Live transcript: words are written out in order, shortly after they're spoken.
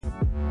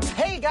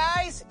Hey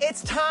guys,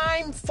 it's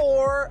time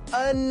for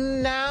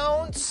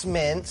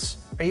announcements.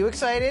 Are you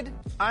excited?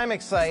 I'm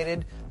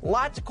excited.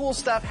 Lots of cool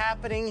stuff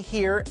happening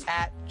here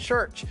at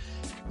church.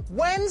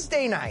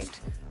 Wednesday night,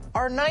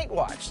 our night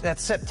watch.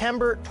 That's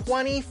September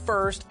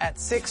 21st at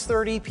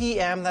 6:30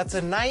 p.m. That's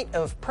a night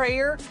of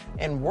prayer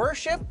and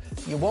worship.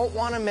 You won't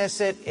want to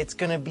miss it. It's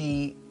going to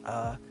be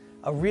a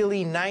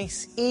really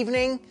nice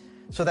evening.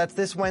 So that's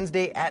this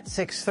Wednesday at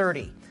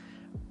 6:30.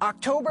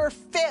 October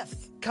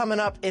 5th, coming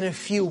up in a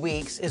few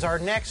weeks, is our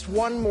next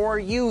One More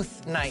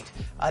Youth Night.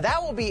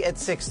 That will be at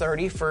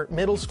 6:30 for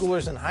middle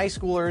schoolers and high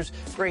schoolers,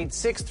 grades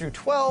 6 through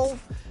 12.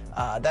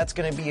 That's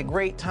going to be a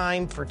great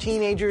time for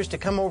teenagers to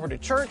come over to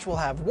church. We'll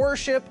have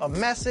worship, a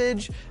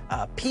message,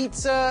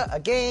 pizza, a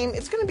game.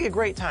 It's going to be a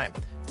great time.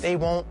 They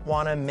won't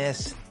want to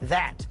miss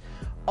that.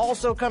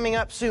 Also coming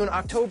up soon,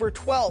 October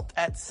 12th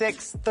at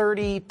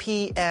 6:30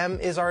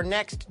 p.m. is our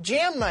next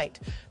jam night.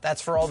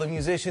 That's for all the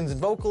musicians and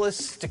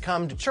vocalists to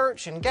come to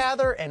church and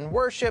gather and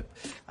worship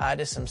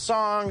to some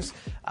songs.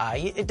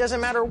 It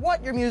doesn't matter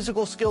what your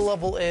musical skill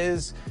level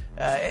is.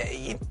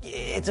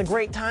 It's a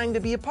great time to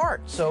be a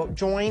part. So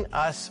join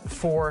us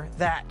for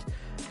that.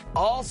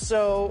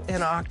 Also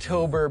in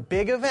October,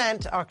 big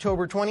event,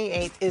 October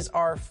 28th, is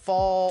our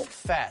Fall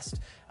Fest.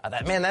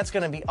 That's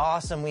going to be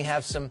awesome. We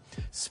have some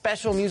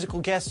special musical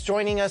guests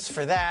joining us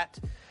for that.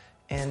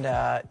 And,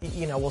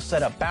 we'll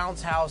set up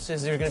bounce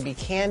houses. There's going to be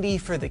candy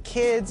for the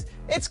kids.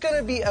 It's going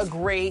to be a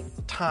great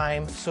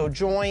time. So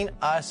join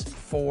us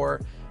for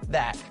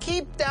that.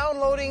 Keep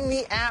downloading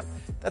the app.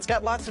 That's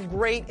got lots of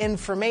great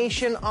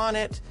information on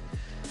it.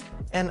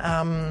 And,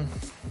 I'm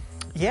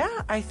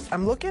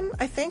looking.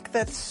 I think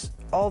that's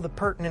all the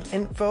pertinent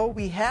info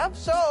we have.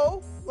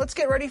 So let's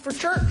get ready for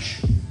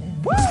church.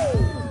 Woo!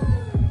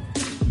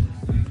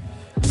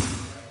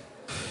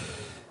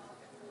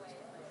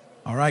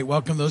 All right,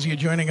 welcome those of you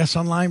joining us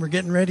online. We're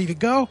getting ready to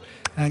go.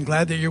 I'm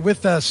glad that you're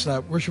with us.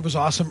 Worship was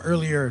awesome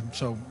earlier,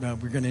 so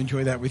we're going to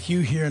enjoy that with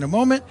you here in a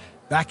moment.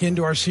 Back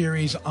into our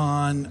series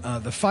on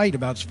the fight,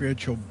 about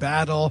spiritual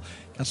battle.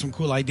 Got some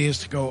cool ideas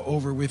to go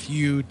over with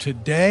you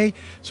today.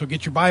 So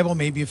get your Bible,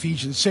 maybe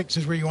Ephesians 6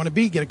 is where you want to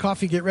be. Get a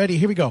coffee, get ready.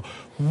 Here we go.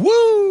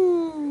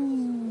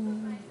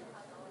 Woo!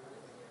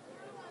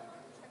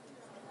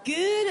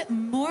 Good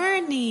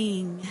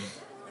morning.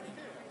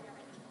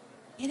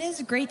 It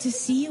is great to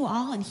see you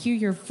all and hear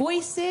your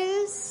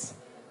voices.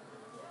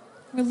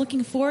 We're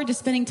looking forward to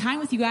spending time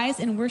with you guys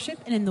in worship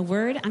and in the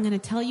Word. I'm going to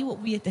tell you what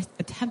we're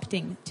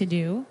attempting to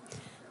do.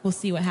 We'll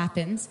see what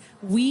happens.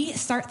 We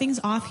start things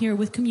off here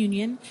with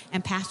communion,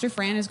 and Pastor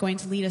Fran is going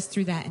to lead us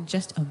through that in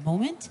just a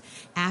moment.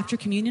 After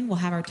communion, we'll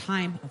have our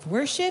time of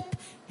worship,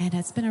 and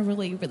it's been a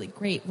really, really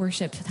great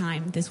worship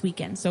time this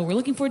weekend. So we're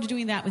looking forward to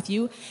doing that with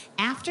you.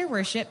 After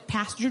worship,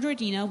 Pastor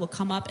Georgina will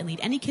come up and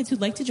lead any kids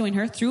who'd like to join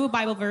her through a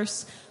Bible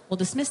verse. We'll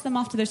dismiss them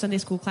off to their Sunday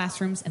school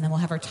classrooms, and then we'll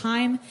have our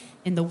time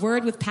in the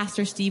Word with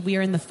Pastor Steve. We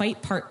are in the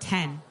fight part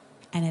 10.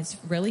 And it's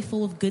really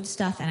full of good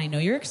stuff, and I know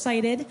you're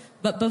excited.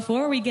 But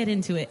before we get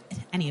into it,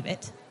 any of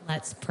it,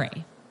 let's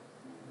pray.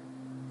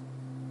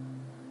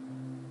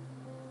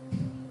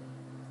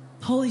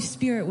 Holy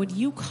Spirit, would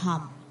you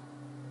come?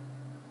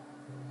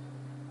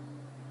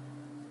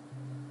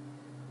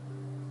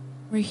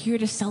 We're here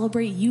to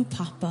celebrate you,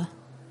 Papa.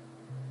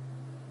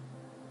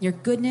 Your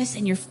goodness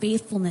and your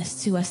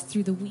faithfulness to us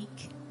through the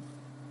week.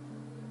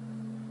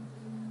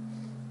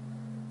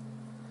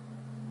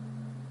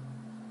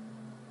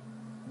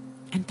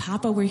 And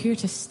Papa, we're here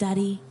to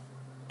study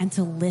and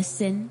to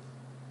listen.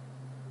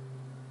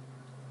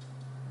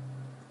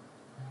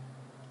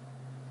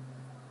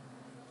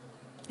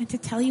 And to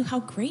tell you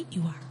how great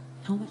you are,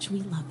 how much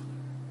we love you.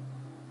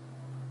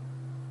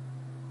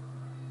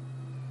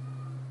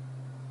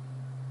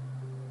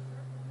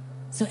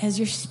 So as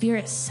your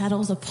Spirit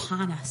settles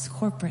upon us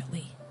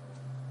corporately,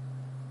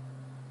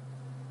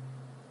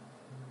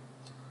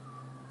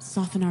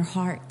 soften our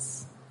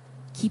hearts,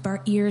 keep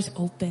our ears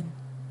open.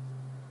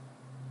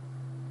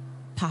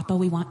 Papa,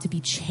 we want to be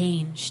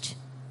changed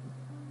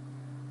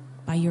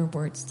by your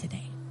words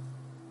today.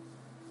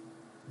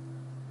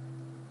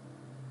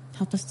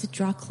 Help us to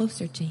draw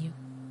closer to you.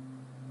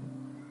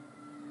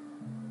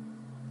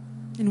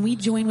 And we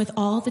join with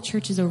all the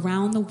churches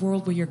around the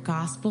world where your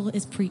gospel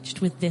is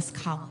preached with this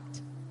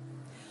collect.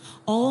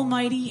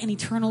 Almighty and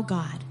eternal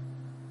God,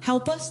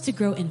 help us to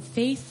grow in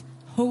faith,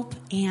 hope,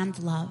 and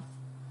love.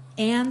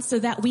 And so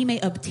that we may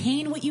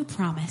obtain what you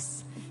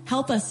promise,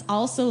 help us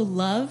also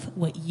love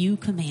what you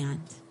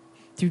command.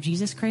 Through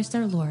Jesus Christ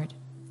our Lord.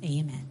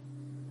 Amen.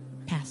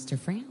 Pastor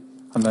Fran.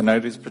 On the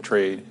night he was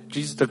betrayed,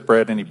 Jesus took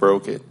bread and he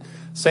broke it,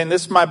 saying,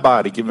 "This is my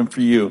body given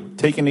for you.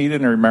 Take and eat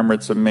it in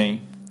remembrance of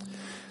me."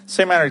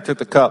 Same manner he took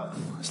the cup.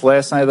 It's the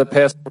last night of the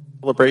Passover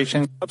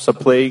celebration, cups of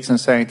plagues and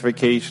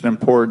sanctification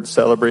and poured and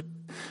celebrated.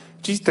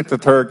 Jesus took the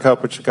third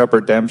cup, which is the cup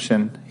of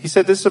redemption. He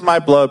said, "This is my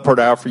blood poured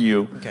out for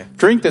you. Okay.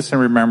 Drink this in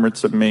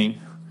remembrance of me."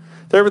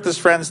 There with his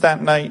friends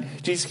that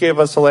night, Jesus gave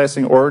us a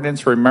lasting ordinance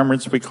for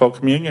remembrance we call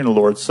communion, the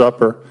Lord's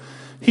Supper.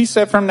 He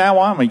said, "From now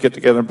on, when you get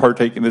together and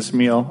partake in this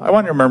meal, I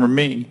want you to remember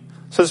me."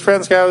 So as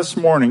friends gather this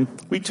morning,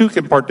 we too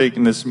can partake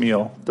in this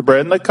meal, the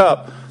bread and the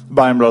cup, the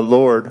body and blood of the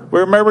Lord. We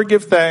remember to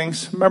give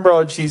thanks. Remember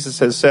all Jesus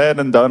has said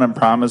and done and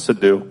promised to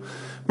do.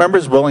 Remember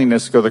his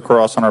willingness to go to the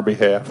cross on our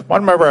behalf.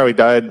 One, remember how he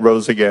died,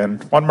 rose again.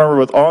 One, remember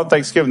with all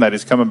thanksgiving that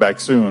he's coming back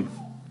soon.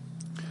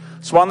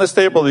 So on this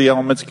table, the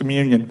elements of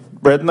communion,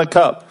 bread and the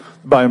cup,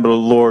 the body and blood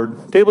of the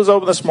Lord. The table is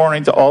open this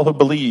morning to all who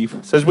believe.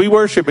 It says, we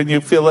worship and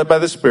you feel led by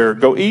the Spirit.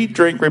 Go eat,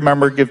 drink,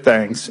 remember, give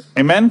thanks.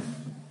 Amen?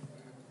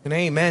 And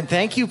amen.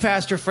 Thank you,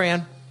 Pastor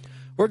Fran.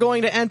 We're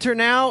going to enter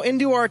now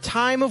into our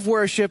time of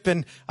worship,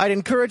 and I'd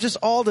encourage us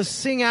all to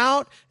sing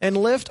out and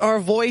lift our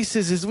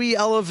voices as we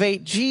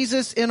elevate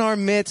Jesus in our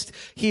midst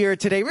here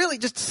today. Really,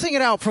 just sing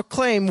it out,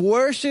 proclaim,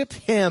 worship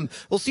him.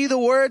 We'll see the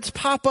words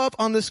pop up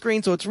on the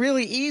screen, so it's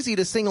really easy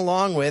to sing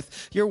along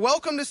with. You're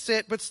welcome to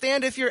sit, but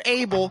stand if you're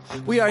able.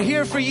 We are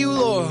here for you,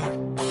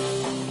 Lord.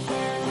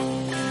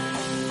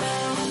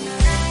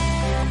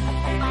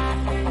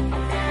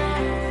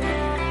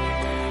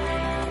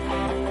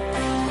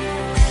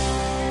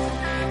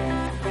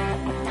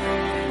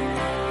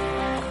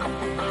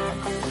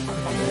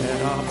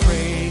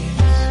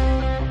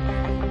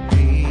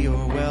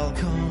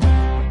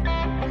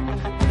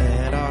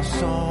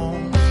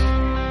 Songs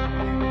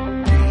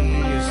be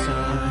a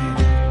sign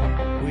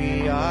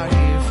we are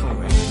here for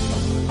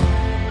you.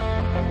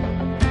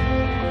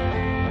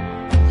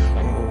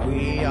 Oh,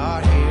 we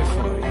are here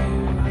for you.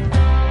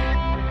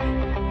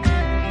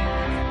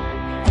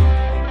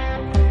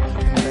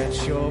 Let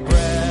your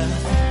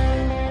breath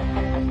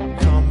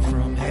come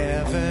from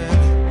heaven.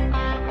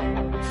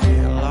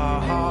 Fill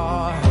our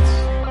hearts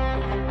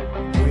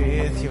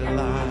with your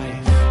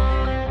life.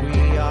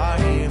 We are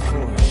here for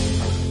you.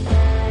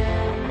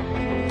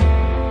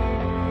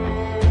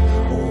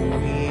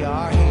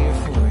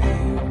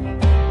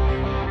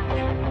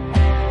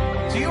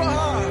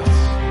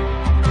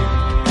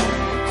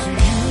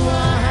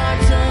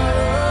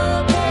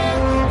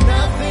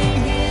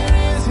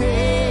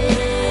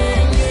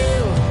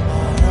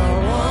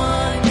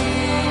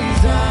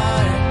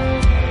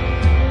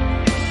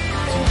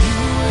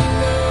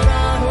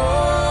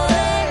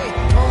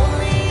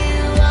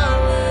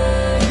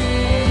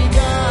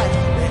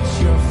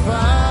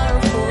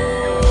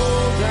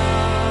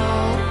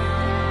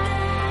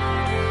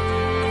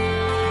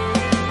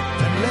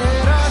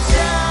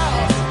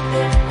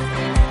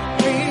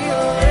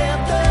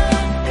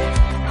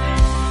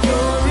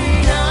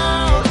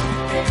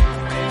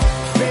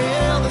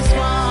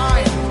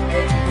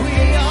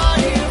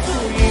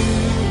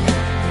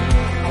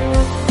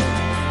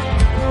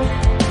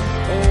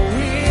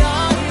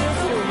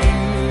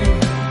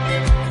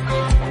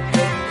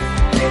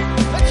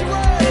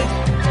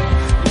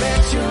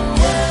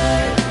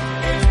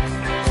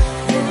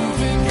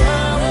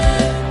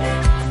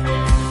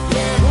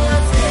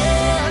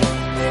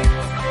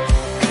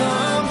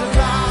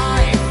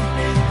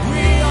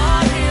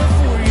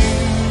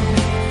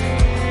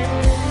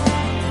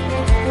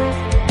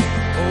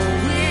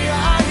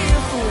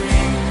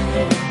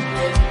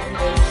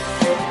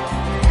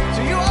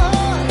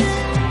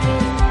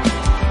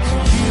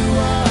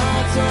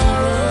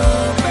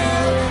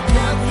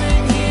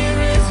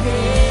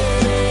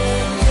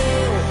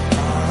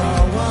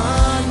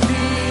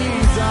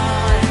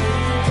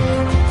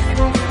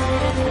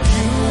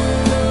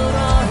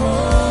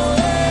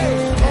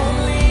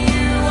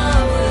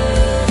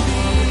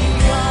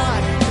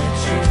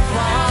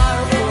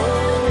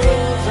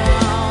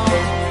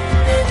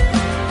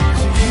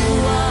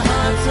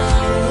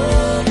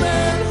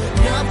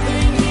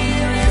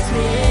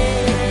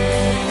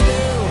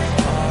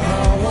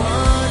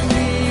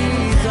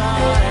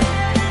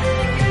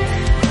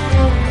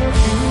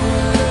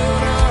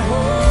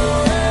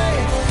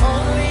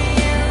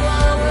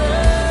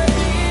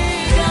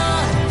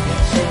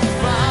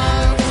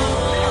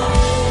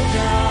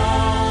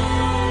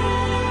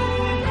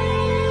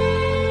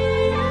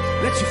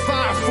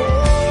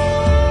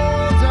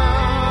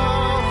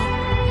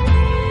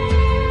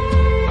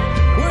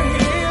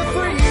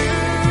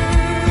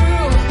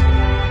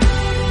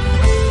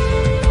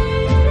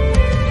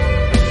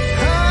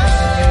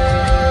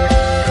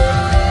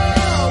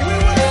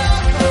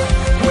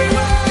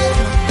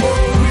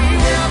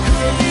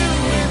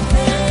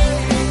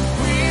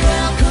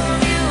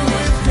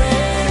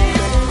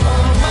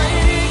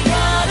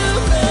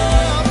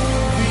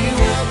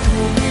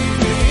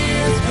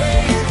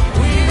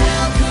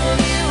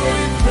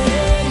 with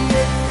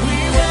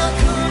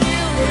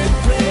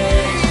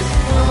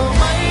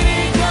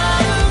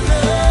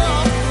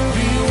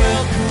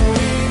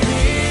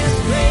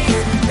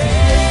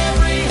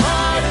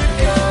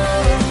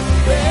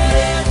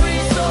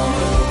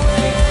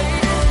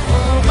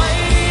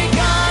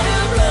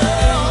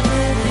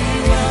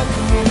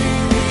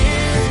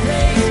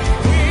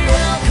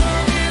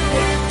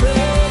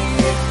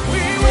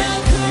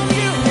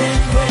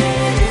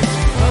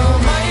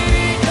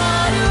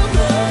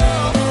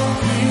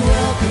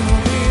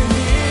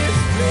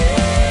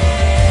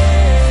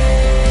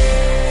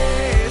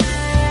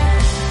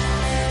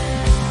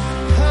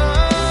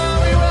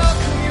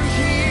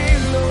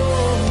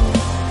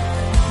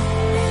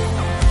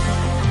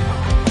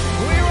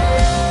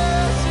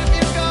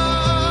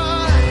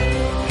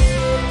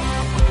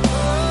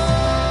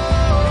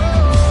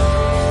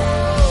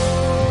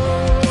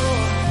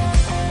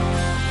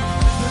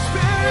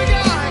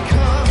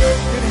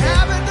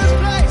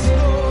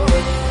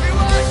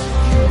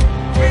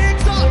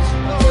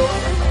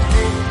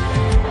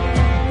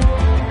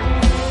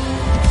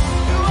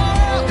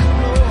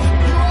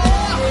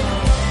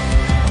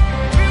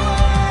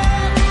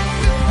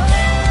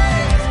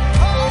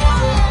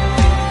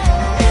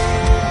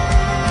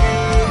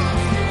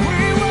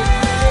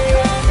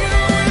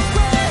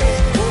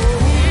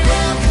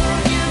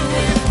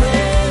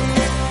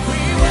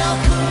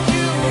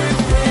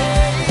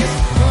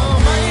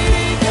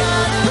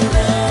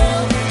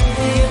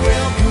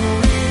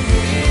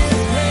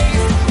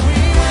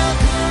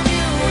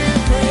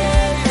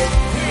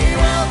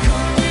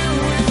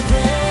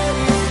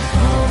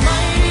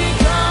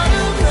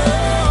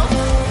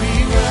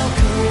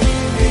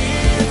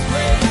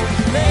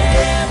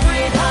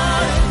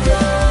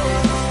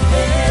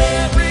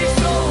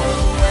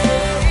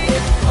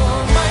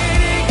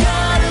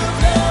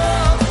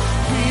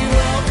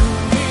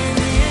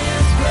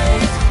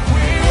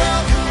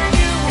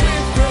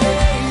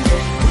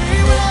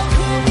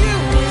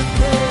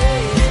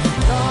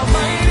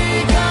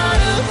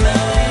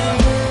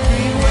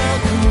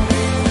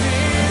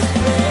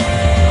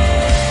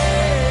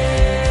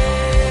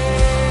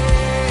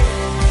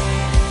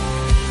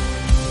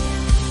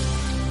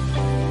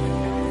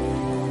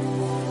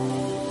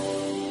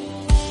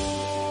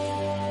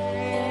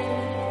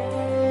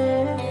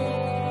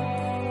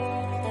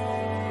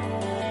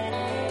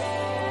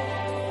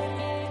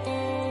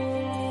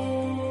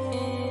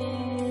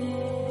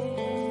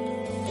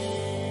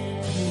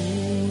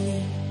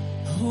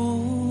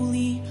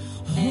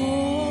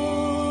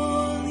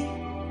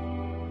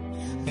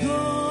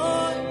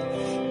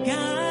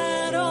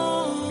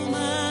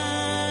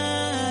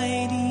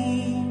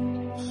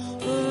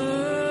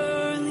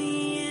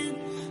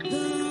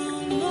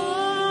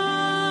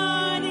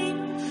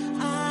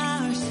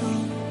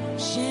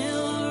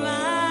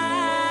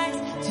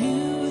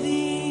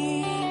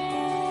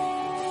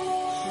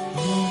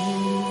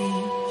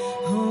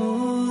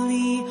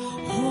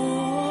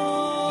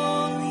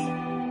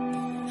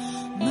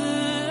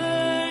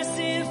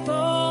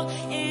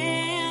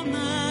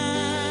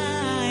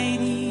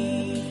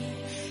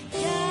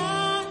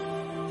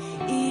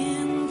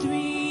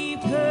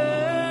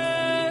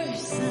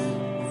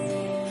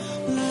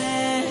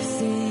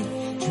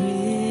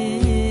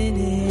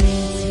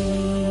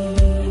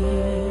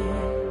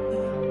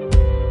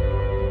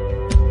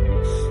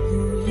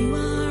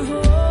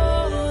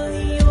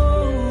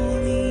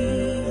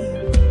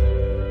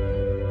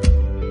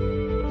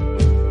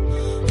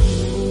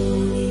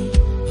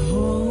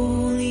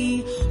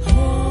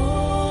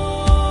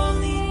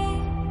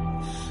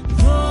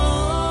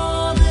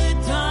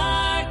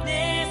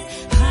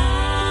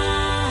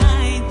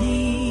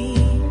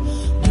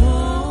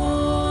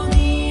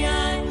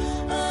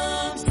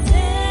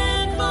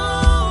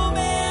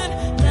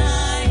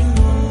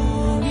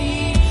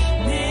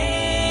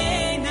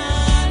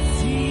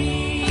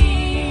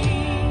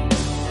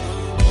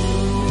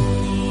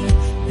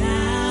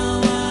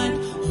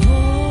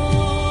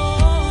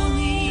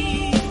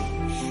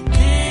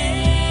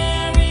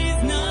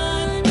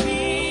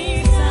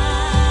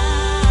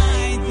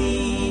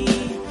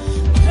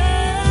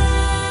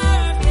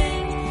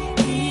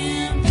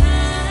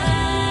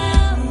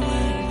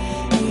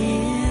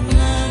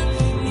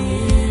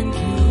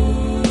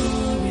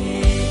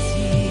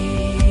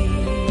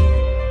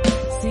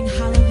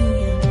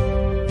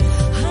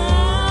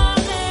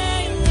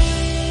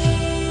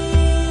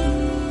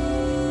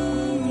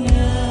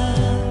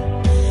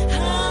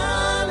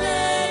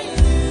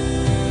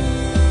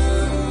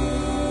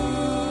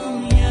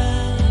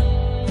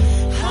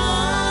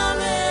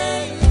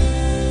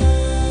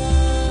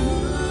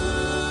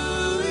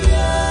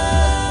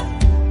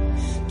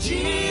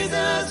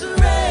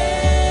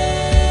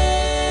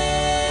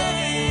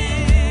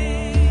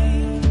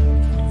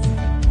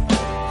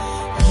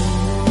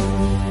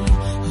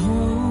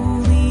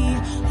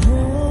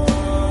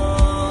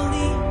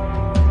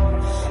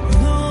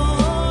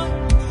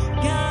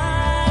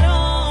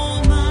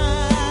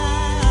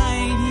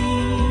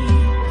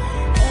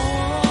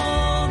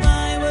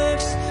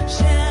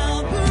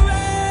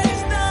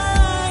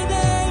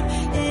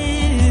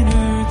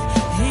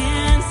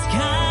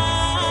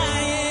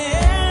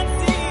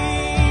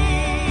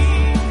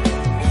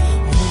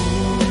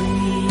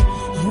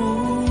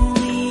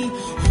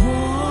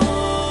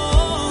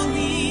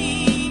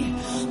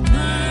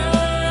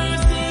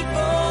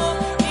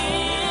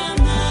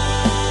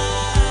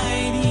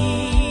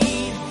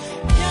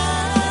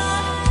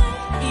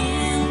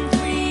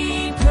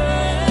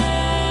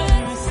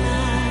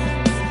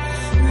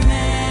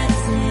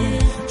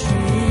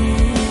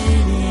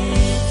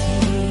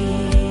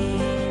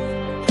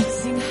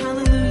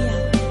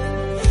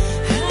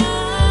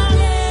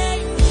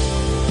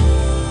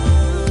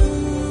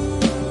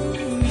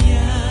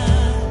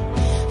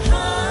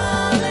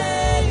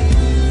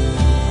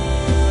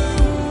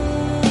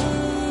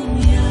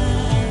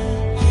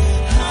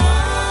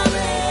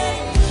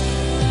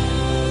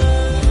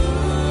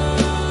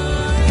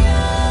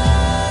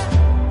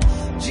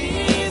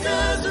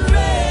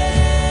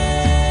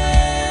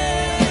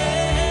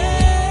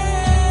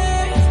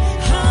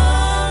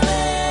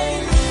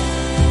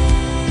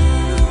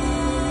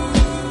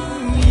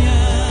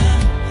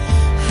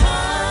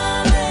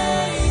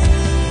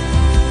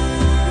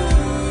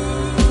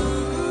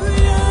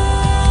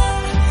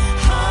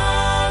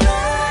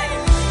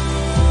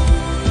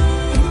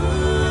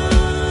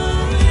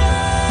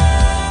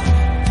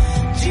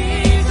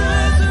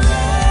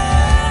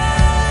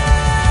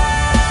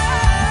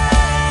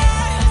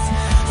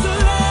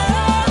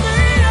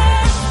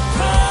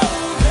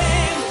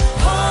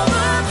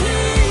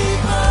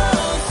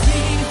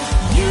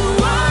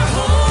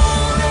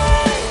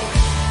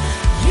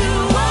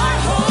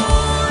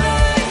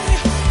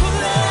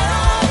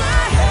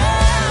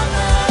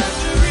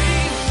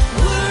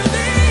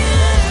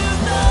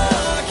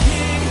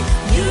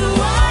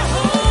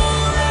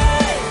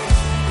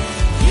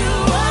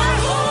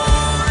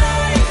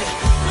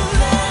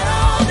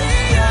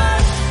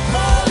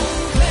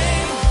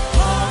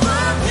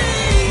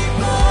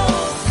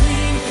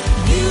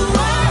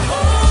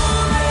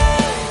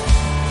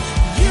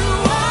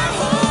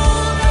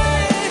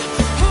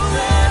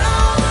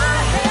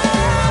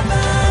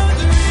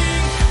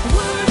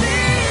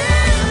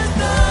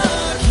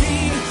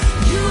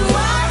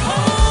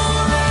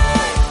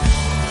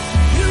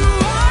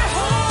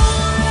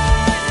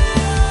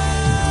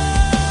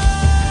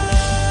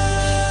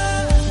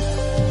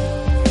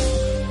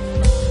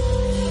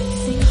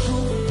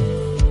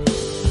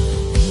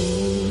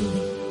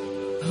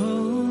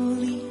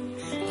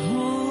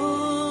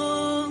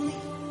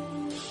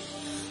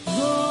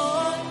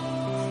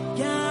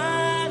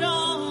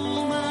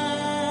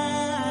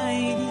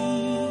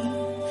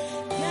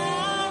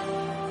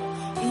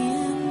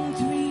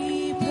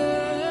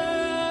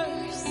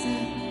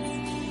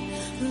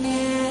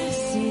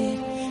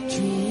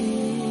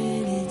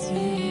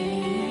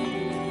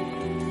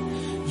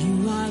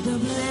the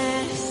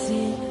blessed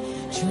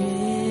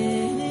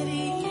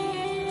Trinity.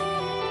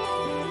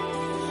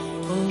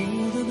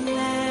 Oh, the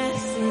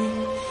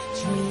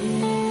blessed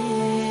Trinity.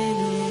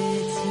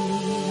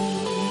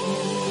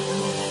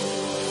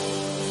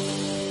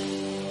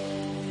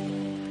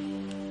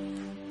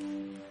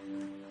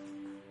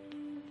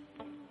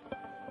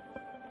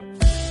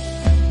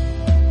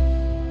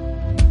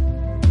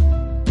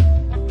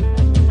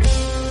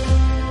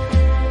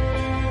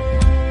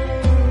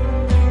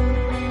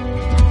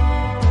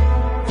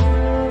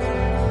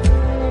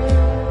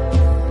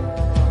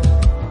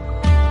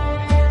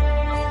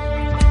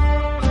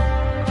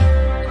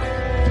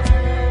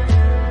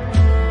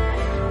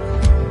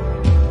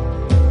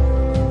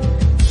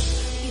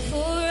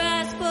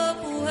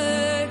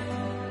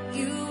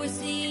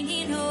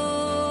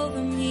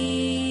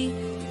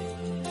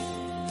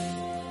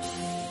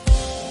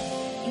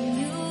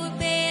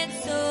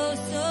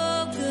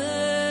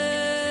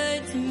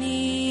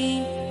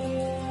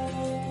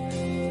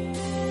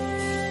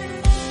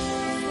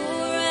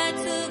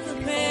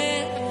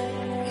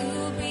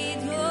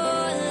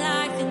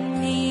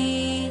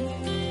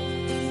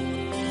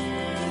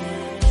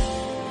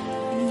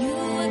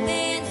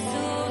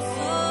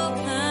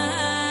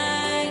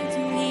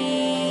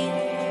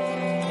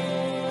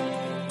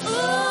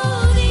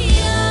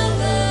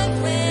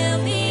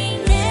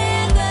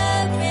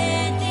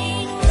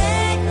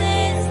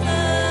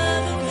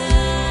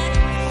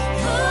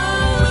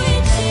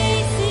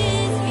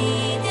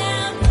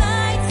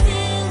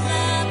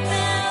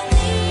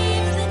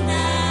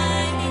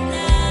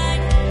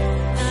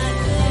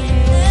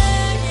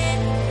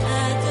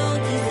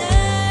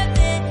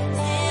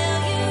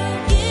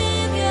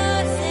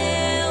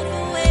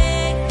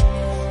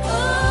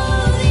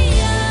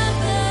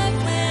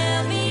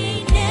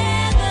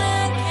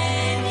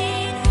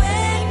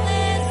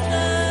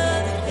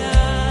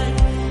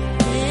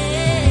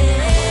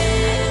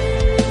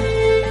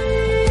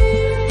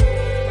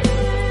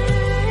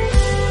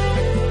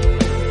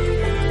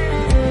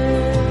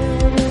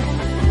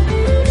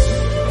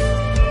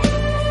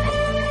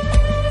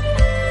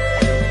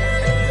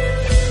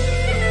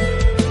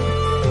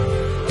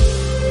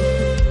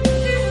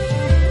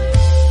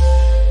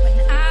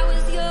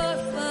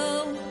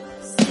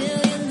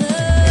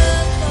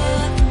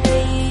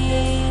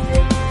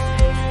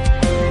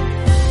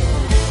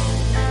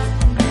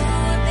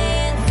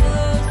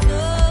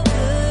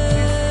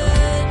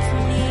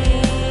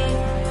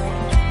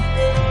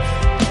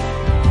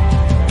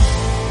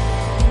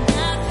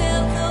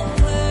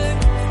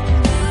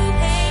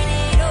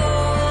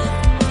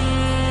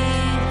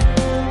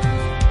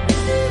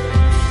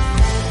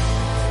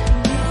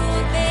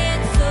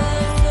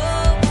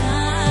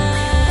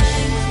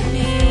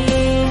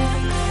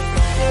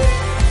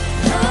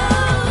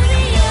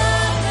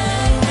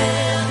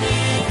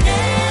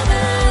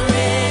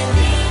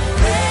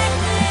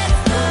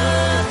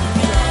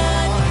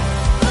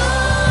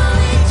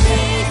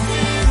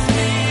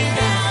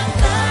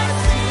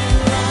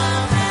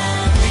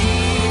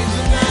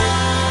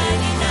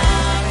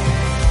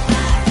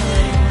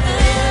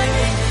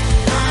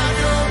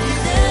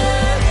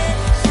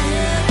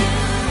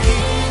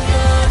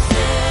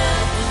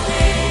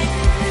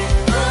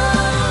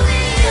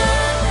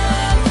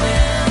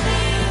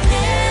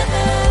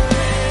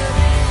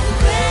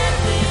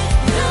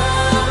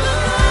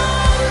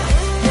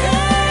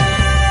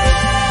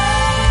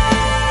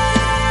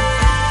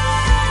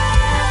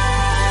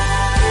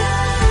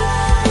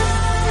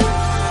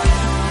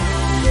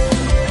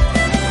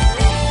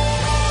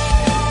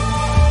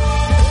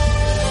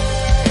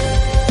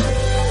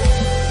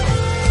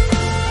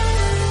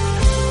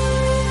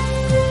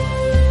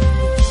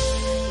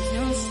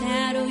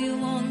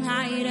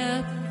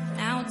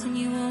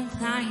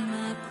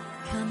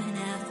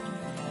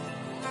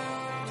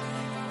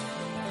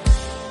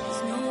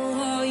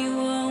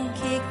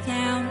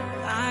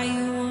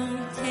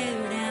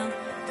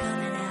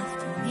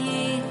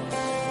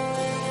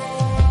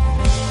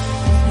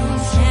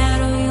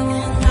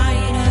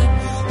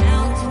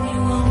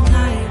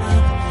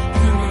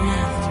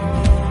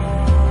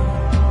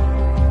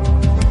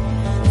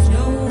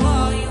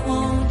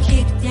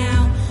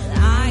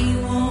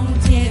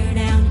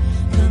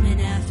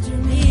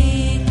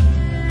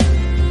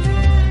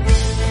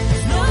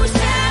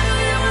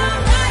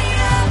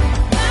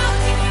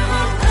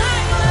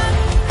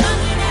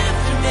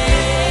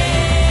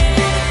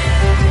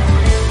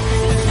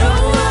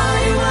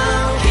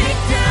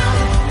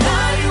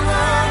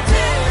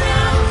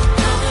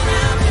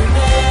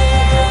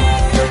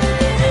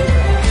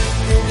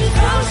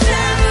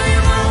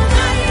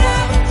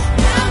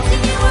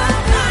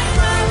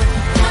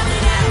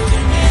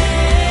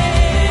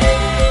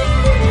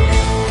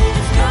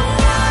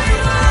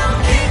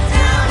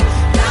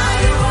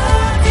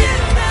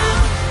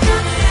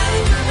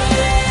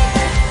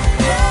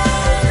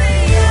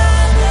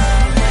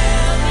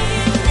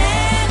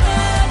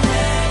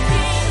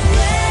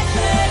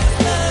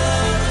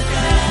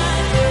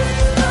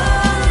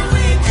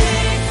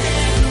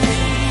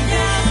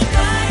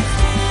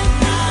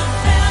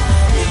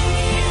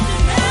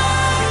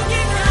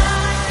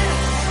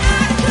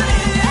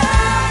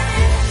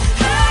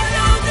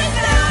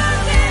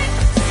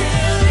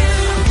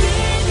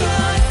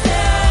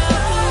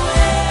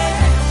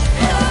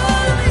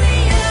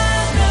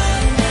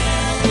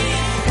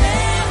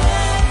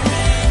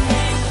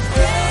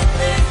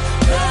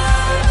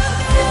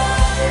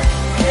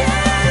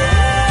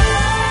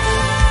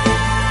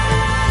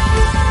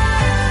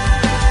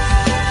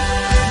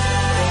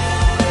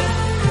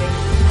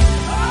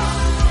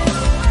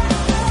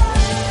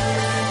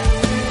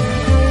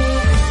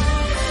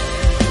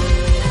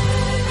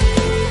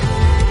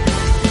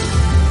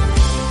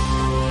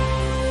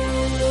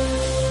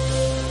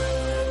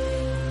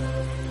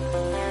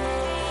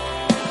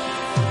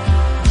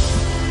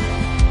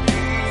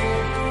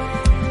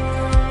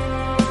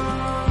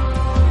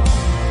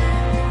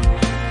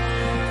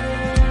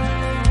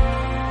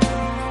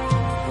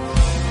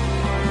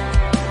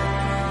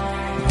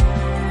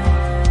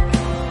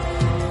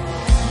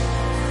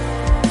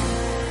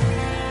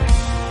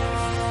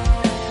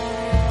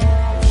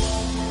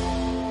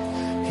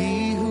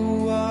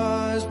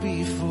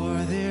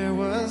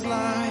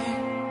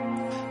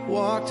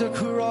 walked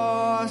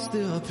across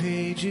the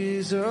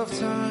pages of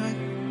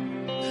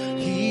time.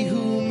 He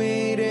who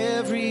made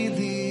every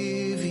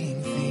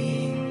living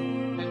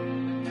thing.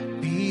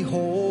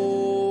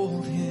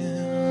 Behold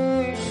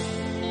him.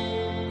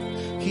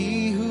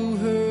 He who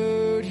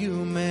heard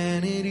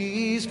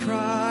humanity's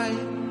cry,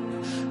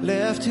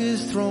 left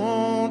his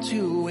throne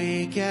to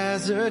wake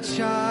as a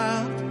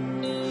child.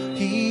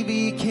 He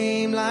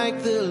became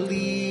like the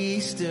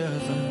least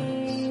of us.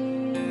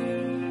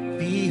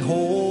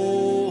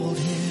 Behold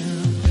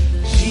him,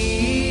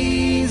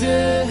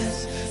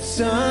 Jesus,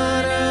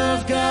 Son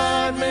of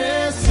God,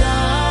 Messiah,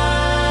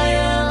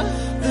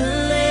 the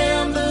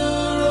Lamb,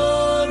 the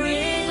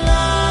roaring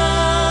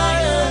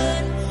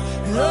Lion.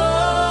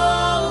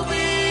 Oh,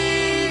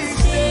 be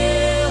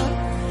still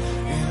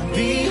and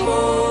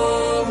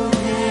behold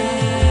him.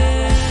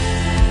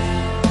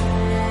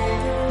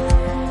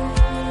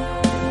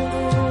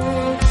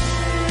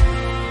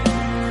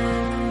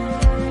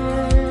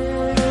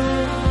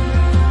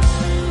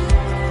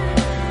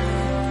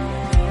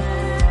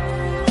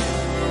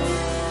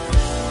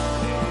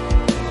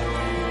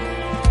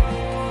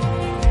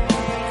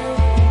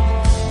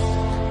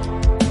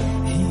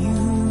 He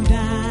who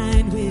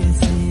died with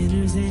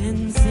sinners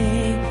and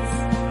saints,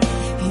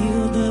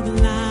 healed the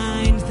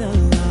blind, the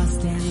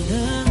lost, and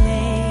the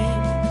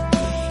lame.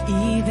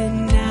 Even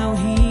now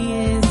he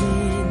is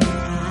in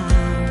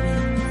our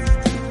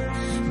midst.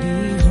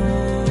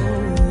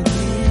 Behold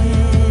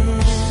him.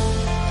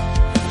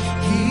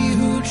 He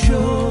who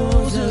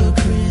chose a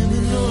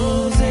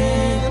criminal's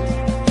end,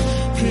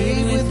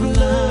 paid with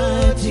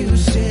blood to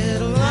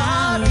settle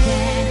our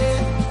debt,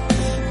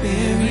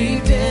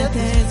 buried death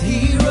as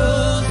he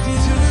rose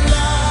to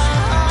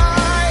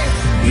life.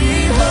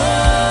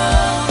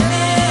 Behold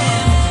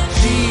him,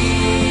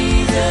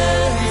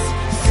 Jesus,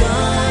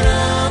 Son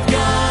of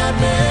God,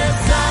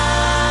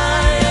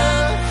 Messiah,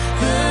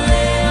 the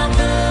Lamb,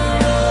 the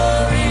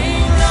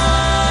roaring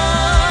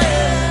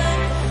Lion.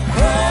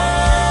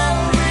 Oh,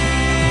 be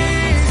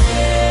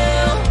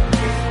still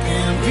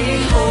and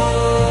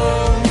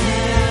behold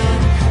him,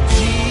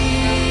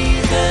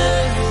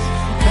 Jesus,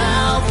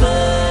 Alpha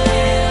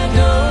and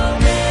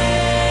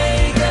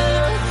Omega,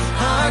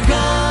 our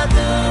God,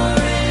 the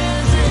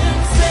risen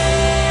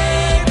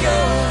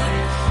Savior.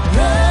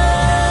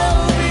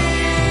 Oh, be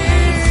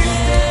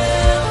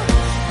still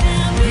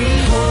and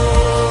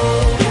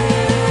behold him.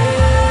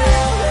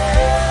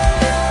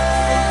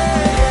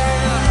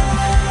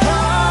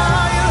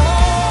 Are you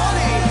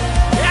holy?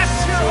 Yes,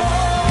 you're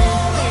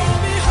holy.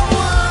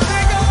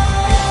 Worthy God.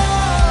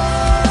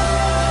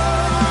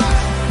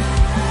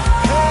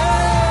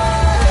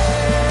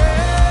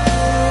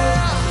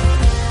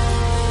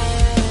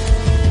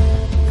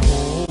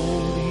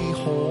 Holy,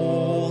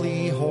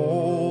 holy,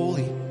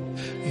 holy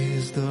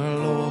is the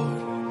Lord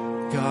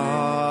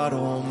God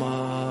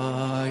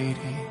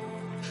Almighty,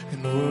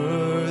 and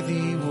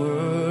worthy,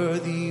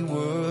 worthy,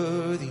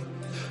 worthy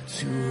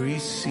to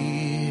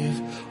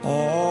receive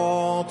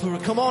all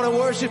praise. Come on and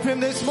worship him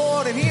this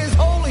morning. He is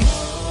holy.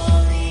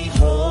 Holy,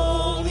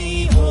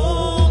 holy,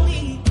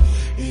 holy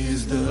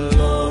is the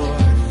Lord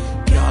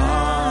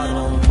God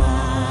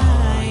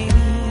Almighty.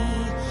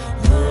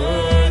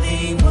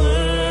 Worthy,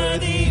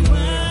 worthy,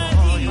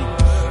 worthy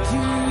to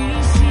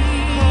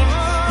receive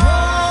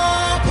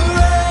all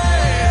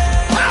praise.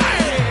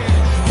 Hey!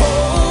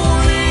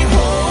 Holy,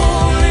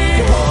 holy,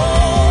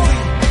 holy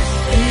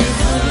is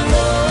the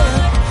Lord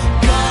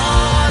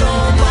God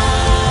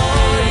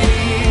Almighty.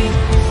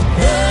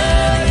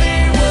 Worthy,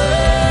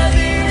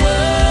 worthy, worthy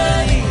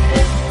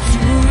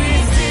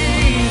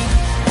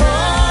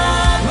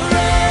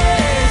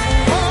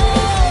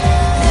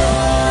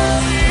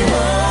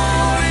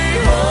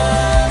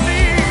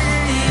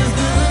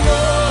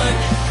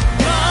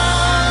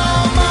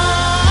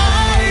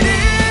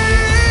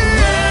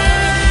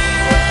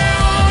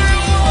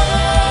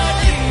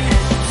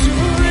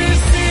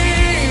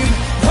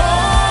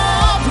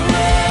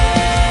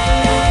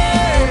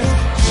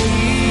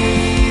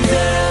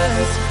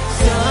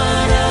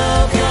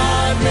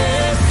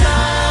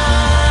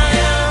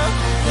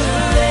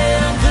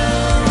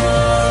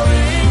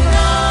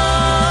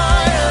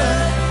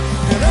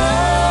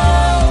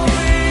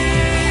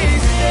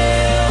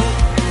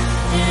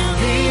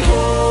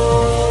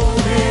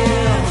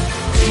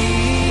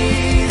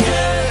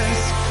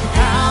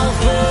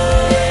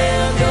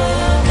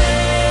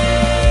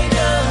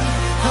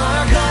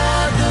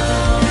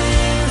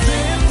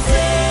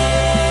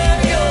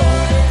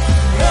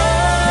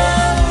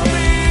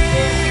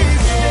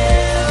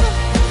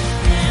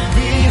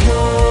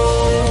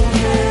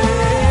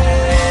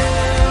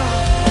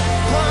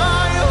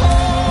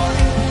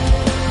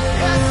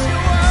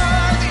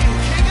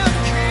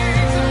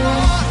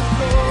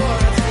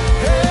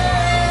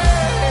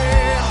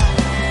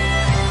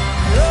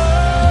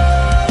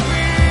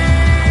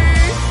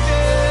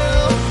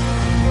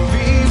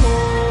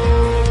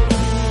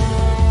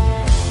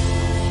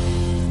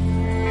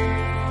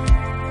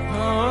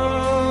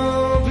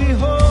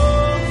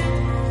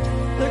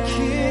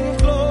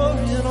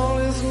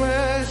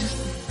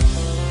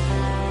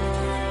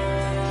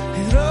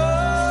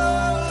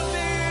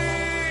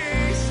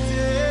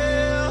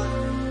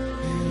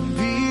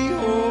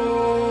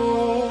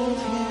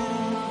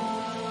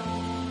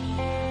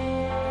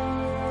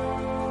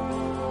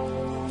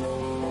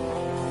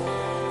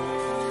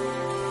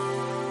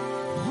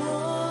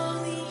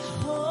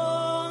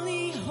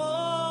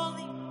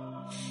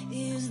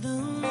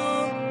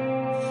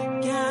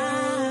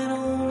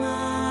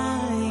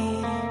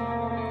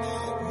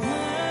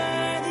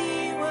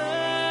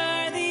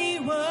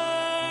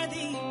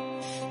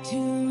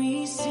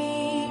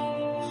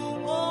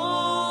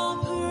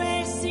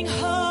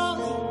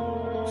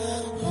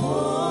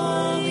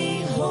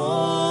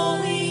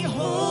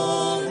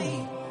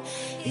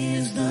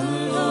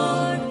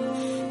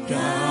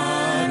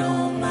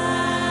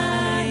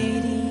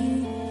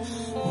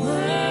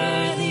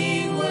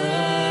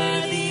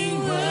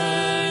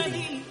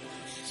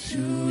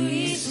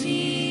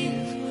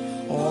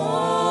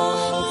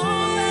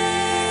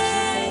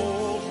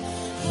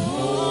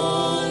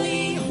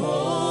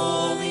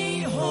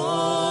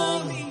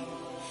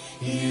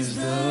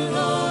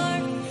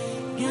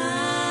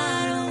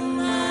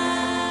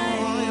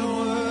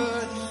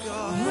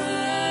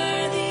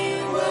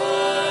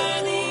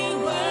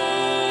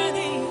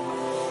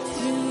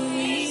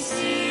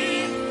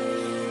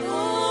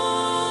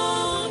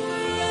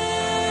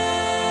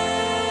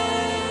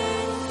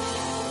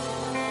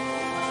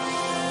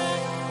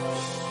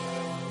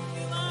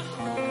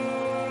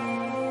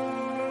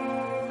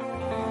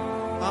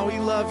Oh, we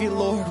love you,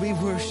 Lord. We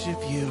worship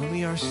you.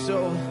 We are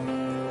so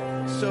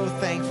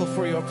thankful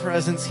for your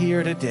presence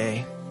here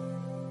today.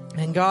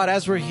 And God,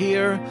 as we're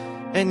here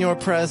in your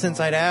presence,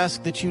 I'd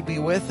ask that you'd be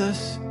with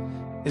us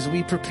as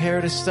we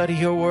prepare to study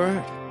your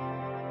word.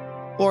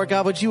 Lord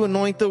God, would you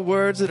anoint the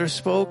words that are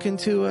spoken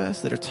to us,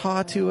 that are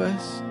taught to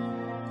us?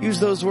 Use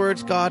those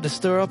words, God, to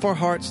stir up our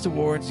hearts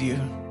towards you.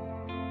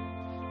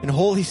 And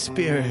Holy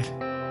Spirit,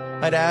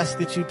 I'd ask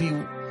that you'd be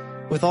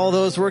with all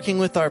those working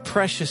with our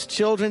precious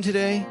children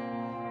today.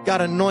 God,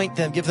 anoint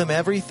them, give them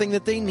everything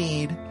that they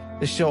need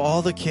to show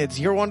all the kids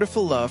your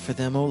wonderful love for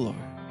them, oh Lord.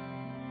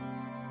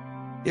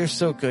 You're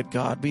so good,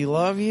 God. We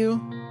love you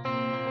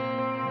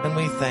and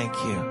we thank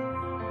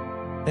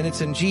you. And it's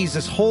in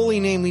Jesus' holy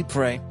name we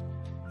pray.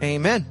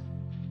 Amen.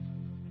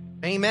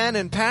 Amen.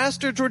 And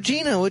Pastor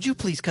Georgina, would you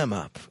please come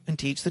up and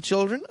teach the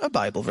children a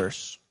Bible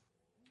verse?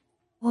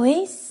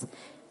 Boys,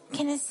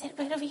 can I sit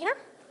right over here?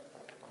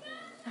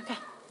 Okay,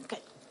 good.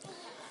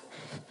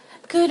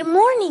 Good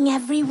morning,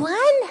 everyone.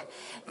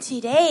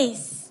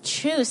 Today's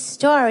true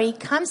story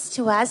comes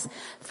to us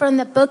from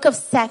the book of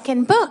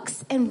 2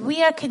 Books, and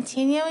we are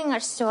continuing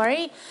our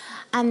story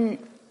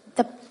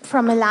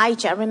from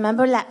Elijah.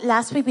 Remember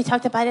last week we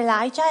talked about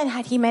Elijah and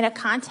how he made a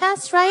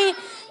contest, right?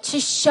 To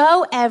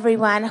show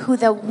everyone who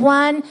the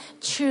one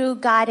true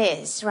God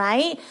is,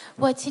 right?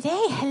 Well,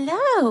 today,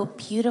 hello,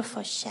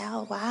 beautiful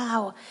Shell.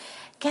 Wow.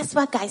 Guess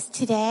what, guys?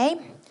 Today,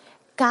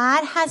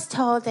 God has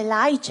told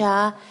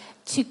Elijah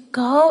to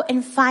go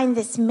and find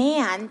this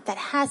man that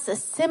has a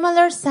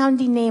similar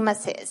sounding name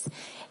as his.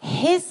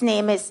 His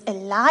name is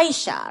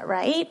Elisha,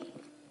 right?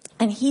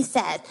 And he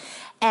said,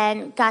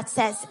 and God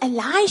says,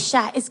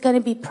 Elisha is going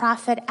to be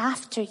prophet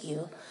after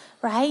you,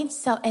 right?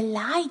 So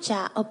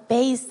Elijah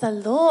obeys the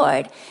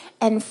Lord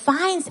and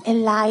finds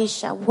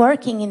Elisha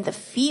working in the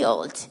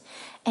field.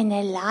 And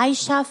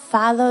Elisha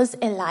follows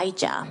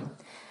Elijah.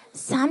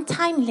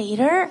 Sometime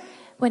later,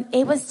 when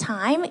it was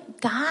time,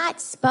 God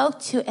spoke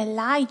to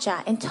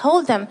Elijah and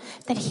told him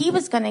that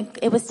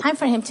it was time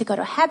for him to go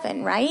to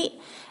heaven, right?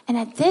 And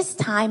at this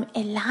time,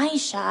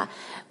 Elisha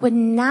would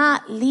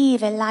not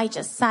leave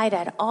Elijah's side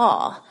at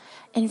all.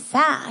 In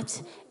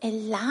fact,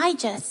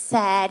 Elijah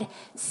said,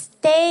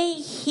 stay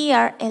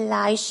here,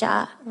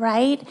 Elisha,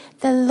 right?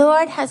 The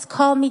Lord has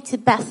called me to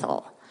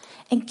Bethel.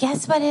 And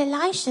guess what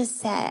Elisha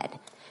said?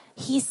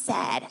 He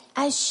said,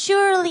 as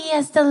surely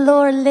as the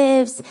Lord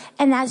lives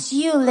and as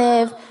you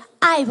live,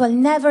 I will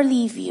never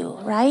leave you,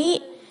 right?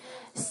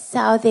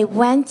 So they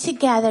went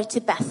together to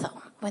Bethel.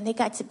 When they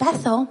got to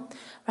Bethel,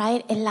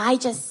 right,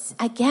 Elijah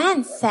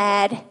again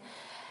said,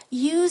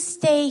 you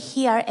stay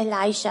here,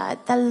 Elijah.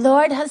 The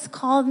Lord has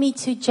called me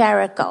to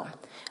Jericho.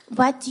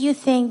 What do you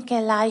think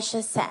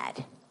Elisha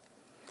said?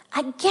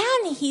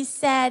 Again, he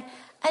said,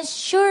 as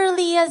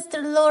surely as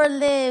the Lord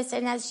lives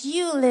and as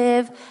you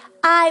live,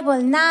 I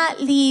will not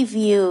leave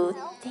you.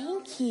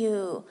 Thank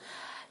you.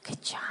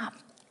 Good job.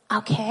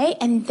 Okay,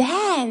 and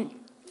then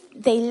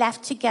they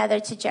left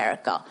together to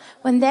Jericho.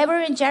 When they were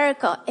in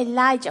Jericho,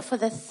 Elijah for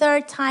the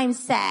third time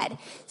said,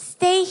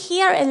 stay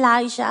here,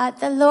 Elijah.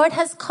 The Lord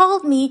has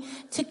called me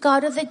to go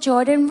to the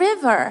Jordan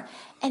River.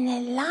 And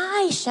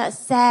Elisha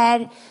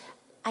said,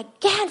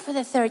 again for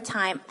the third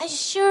time,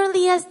 as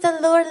surely as the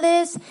Lord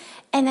lives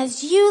and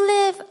as you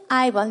live,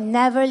 I will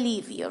never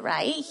leave you,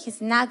 right?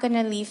 He's not going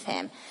to leave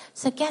him.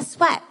 So guess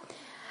what?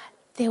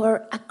 There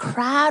were a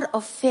crowd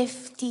of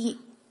 50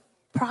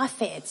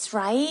 prophets,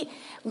 right?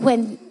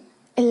 When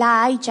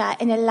Elijah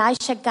and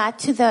Elisha got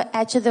to the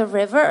edge of the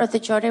river or the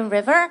Jordan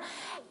River,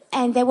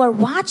 and they were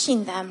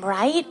watching them,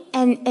 right?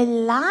 And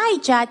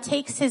Elijah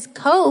takes his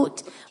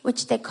coat,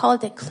 which they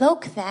called a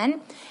cloak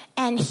then,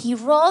 and he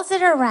rolls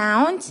it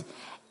around,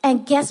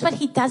 and guess what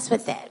he does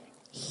with it?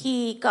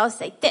 He goes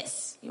like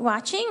this. You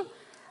watching?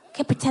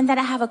 Okay, pretend that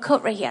I have a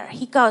coat right here.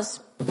 He goes,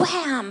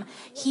 wham!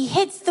 He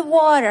hits the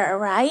water,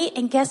 right?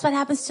 And guess what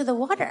happens to the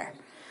water?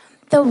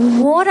 The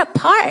water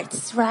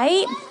parts,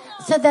 right?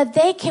 So that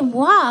they can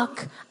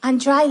walk on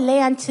dry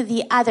land to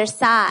the other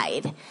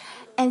side.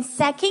 And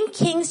 2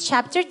 Kings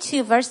chapter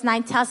 2 verse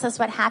 9 tells us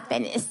what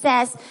happened. It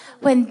says,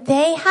 when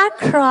they had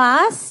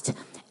crossed,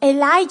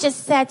 Elijah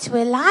said to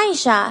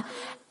Elisha,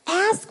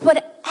 ask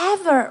what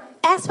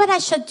I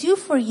shall do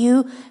for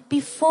you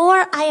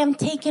before I am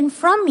taken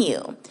from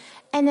you.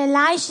 And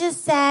Elisha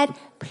said,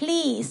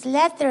 please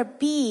let there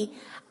be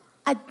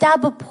a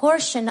double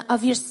portion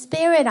of your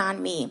spirit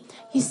on me.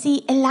 You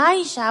see,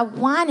 Elijah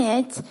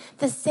wanted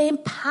the same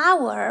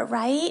power,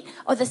 right?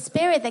 Or the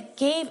spirit that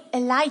gave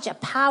Elijah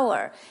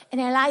power. And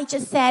Elijah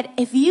said,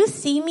 if you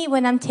see me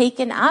when I'm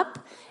taken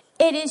up,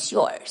 it is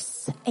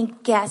yours.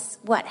 And guess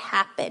what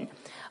happened?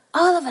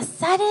 All of a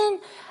sudden,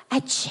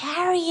 a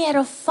chariot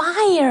of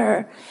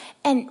fire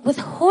and with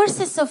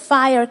horses of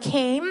fire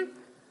came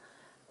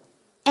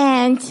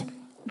and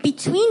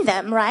between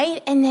them,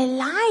 right? And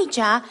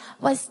Elijah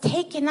was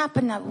taken up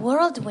in a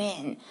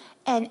whirlwind.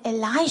 And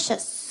Elisha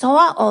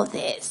saw all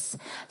this.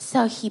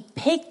 So he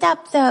picked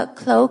up the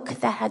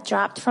cloak that had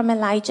dropped from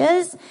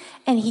Elijah's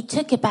and he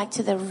took it back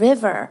to the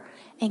river.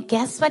 And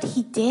guess what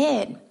he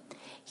did?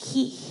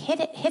 he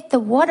hit the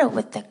water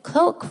with the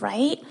cloak,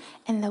 right?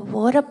 And the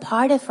water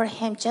parted for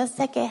him just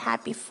like it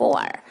had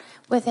before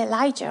with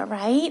Elijah,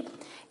 right?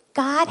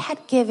 God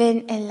had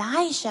given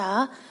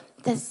Elijah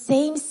the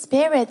same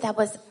spirit that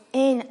was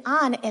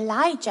on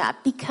Elijah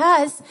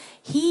because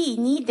he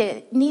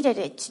needed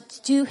it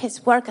to do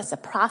his work as a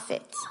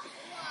prophet.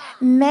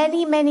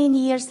 Many, many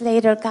years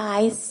later,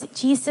 guys,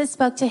 Jesus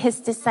spoke to his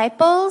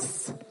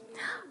disciples.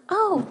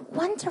 Oh,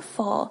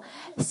 wonderful.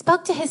 He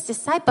spoke to his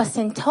disciples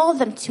and told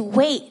them to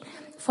wait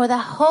for the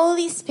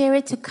Holy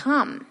Spirit to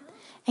come.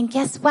 And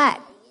guess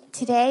what?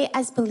 Today,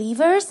 as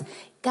believers,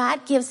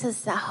 God gives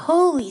us the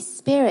Holy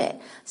Spirit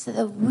so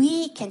that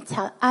we can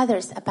tell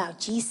others about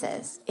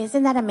Jesus.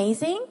 Isn't that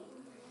amazing?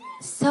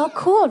 So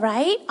cool,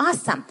 right?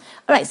 Awesome.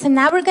 All right, so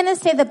now we're going to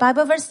say the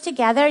Bible verse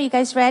together. You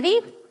guys ready?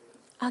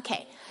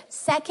 Okay.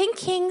 2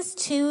 Kings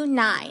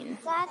 2:9.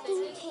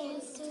 2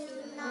 Kings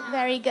 2:9.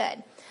 Very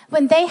good.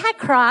 When they had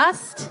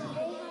crossed,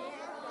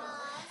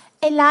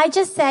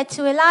 Elijah said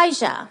to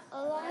Elijah,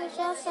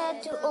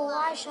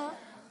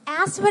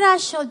 ask what I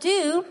shall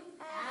do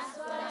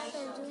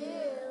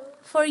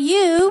for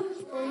you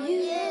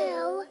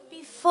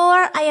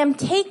before I am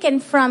taken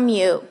from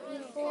you.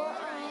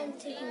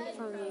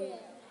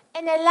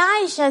 And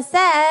Elijah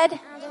said,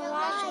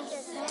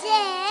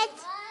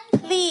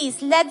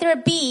 please let there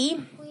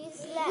be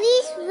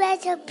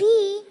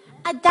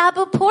a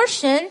double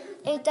portion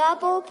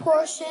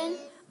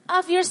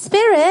of your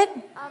spirit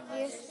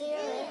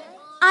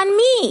on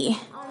me.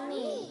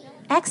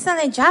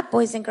 Excellent job,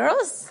 boys and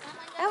girls.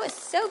 That was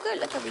so good.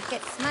 Look how we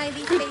get smiley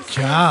faces. Good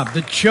job.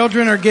 The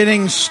children are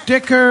getting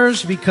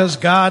stickers because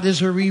God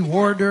is a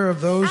rewarder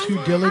of those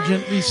who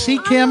diligently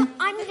seek Him.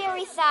 I'm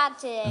very sad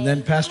today. And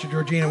then Pastor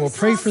Georgina will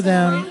pray for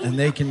them, and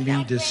they can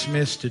be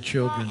dismissed to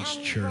Children's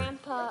Church.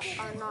 Grandpa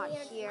are not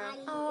here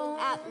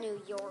at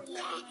New York.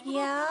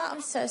 Yeah,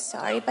 I'm so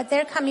sorry, but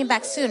they're coming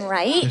back soon,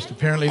 right? Just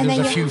apparently And there's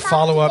then a few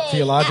follow-up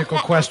theological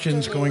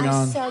questions going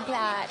on. I'm so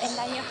glad. And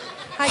then your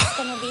heart's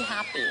going to be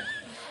happy.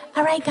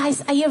 All right,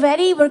 guys, are you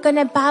ready? We're going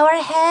to bow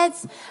our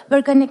heads.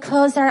 We're going to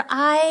close our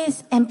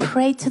eyes and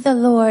pray to the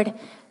Lord.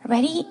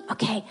 Ready?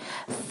 Okay.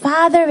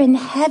 Father in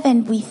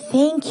heaven, we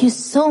thank you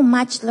so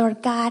much,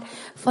 Lord God,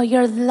 for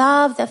your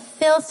love that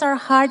fills our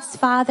hearts,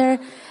 Father.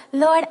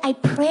 Lord, I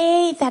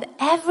pray that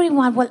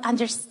everyone will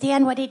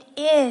understand what it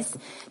is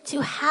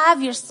to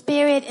have your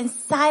spirit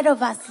inside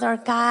of us,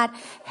 Lord God.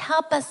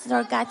 Help us,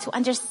 Lord God, to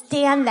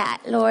understand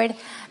that, Lord.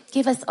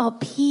 Give us all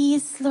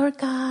peace, Lord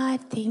God.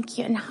 Thank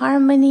you. In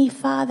harmony,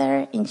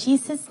 Father. In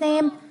Jesus'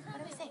 name. What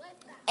do we say?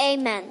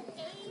 Amen.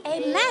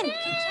 Amen. Good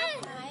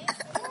job, guys.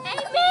 Amen.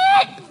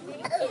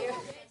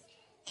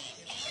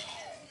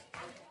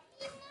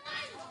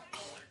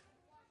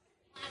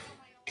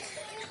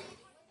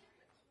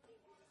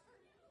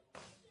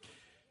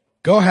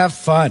 Go have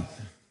fun.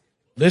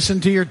 Listen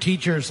to your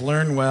teachers.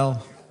 Learn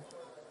well.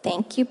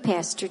 Thank you,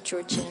 Pastor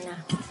Georgina.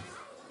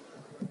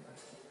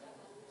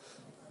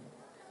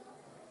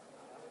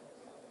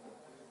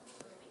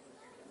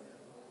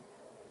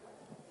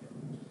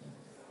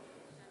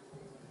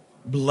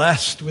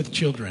 Blessed with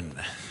children.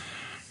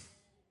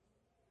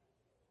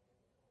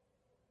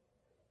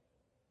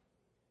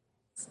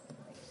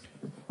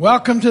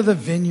 Welcome to the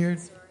Vineyard.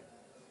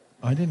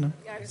 Oh, I didn't know.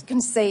 I was going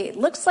to say, it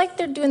looks like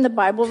they're doing the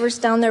Bible verse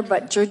down there,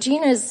 but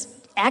Georgina's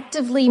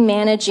actively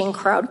managing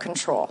crowd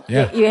control.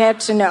 Yeah. You have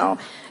to know.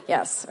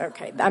 Yes,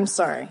 okay. I'm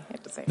sorry. I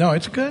have to say. No,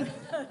 it's good.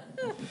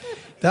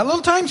 That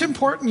little time's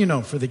important, you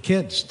know, for the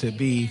kids to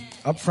be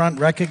up front,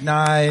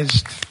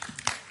 recognized,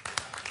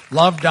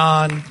 loved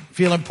on,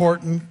 feel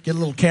important, get a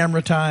little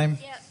camera time,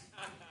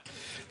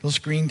 little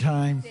screen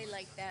time. They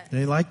like that.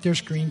 They like their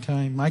screen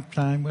time, mic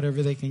time,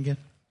 whatever they can get.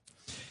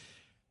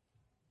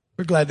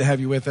 We're glad to have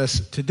you with us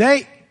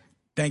today.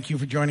 Thank you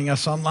for joining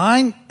us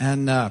online.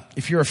 And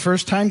if you're a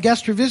first-time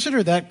guest or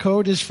visitor, that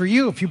code is for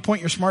you. If you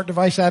point your smart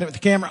device at it with the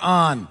camera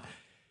on,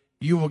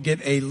 you will get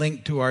a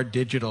link to our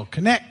digital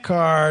Connect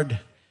card.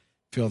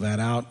 Fill that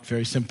out.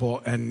 Very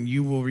simple. And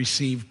you will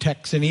receive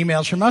texts and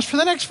emails from us for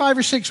the next 5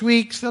 or 6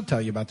 weeks. They'll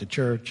tell you about the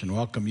church and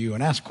welcome you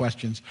and ask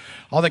questions.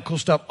 All that cool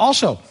stuff.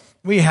 Also,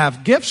 we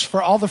have gifts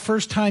for all the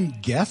first-time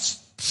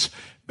guests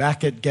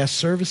back at guest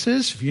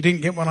services. If you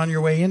didn't get one on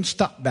your way in,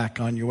 stop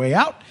back on your way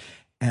out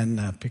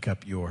and pick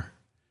up your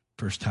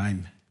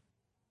first-time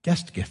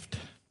guest gift.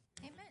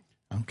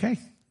 Amen. Okay,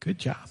 good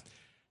job.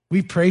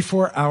 We pray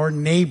for our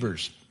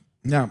neighbors.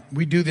 Now,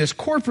 we do this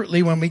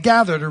corporately when we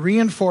gather to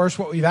reinforce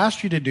what we've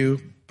asked you to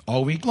do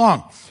all week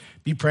long.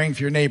 Be praying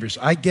for your neighbors.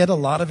 I get a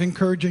lot of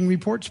encouraging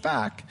reports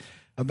back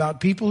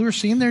about people who are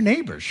seeing their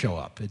neighbors show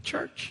up at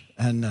church.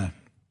 And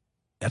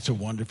that's a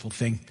wonderful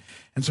thing.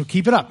 And so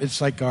keep it up.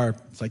 It's like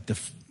the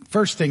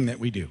first thing that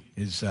we do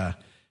is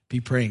be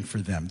praying for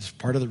them. It's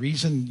part of the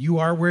reason you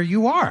are where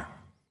you are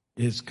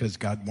is because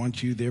God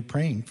wants you there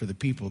praying for the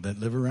people that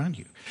live around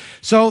you.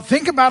 So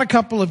think about a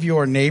couple of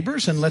your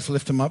neighbors and let's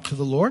lift them up to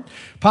the Lord.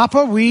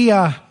 Papa, we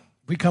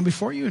come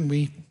before you and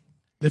we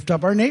lift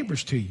up our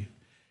neighbors to you.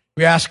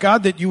 We ask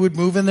God that you would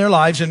move in their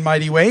lives in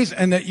mighty ways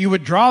and that you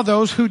would draw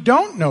those who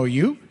don't know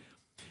you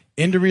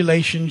into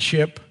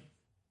relationship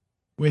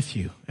with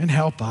you. And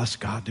help us,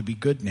 God, to be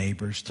good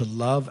neighbors, to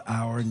love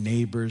our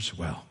neighbors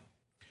well.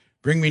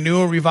 Bring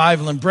renewal,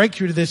 revival, and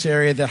breakthrough to this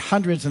area that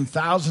hundreds and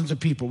thousands of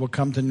people will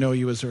come to know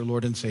you as their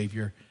Lord and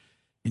Savior.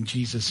 In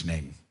Jesus'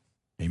 name,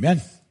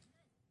 amen.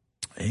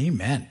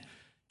 Amen.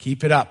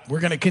 Keep it up.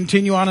 We're going to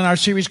continue on in our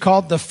series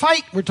called The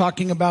Fight. We're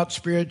talking about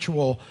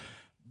spiritual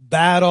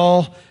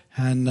battle.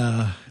 And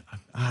I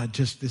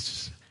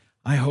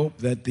hope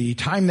that the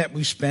time that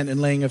we spent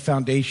in laying a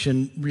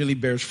foundation really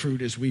bears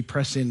fruit as we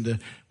press into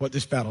what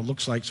this battle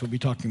looks like. So we'll be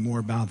talking more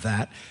about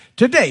that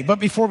today. But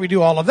before we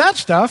do all of that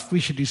stuff,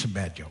 we should do some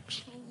bad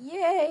jokes.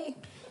 Yay.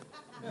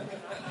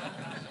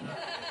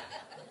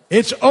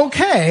 It's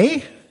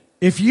okay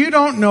if you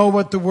don't know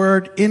what the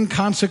word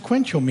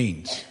inconsequential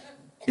means.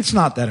 It's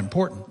not that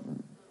important.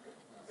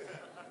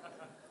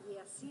 Yeah,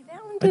 see,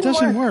 that one It didn't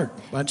doesn't work.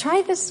 But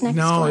try this next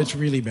one. No, it's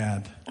really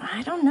bad.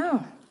 I don't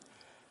know.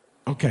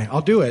 Okay,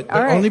 I'll do it, but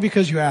All right. only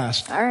because you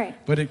asked. All right.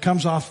 But it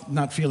comes off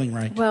not feeling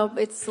right. Well,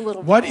 it's a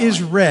little... What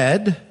is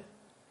red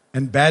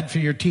and bad for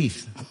your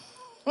teeth?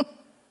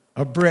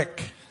 A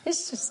brick.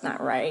 It's just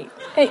not right.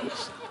 Hey,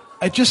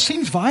 It just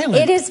seems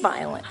violent. it is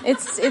violent.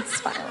 It's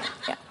violent.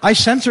 Yeah. I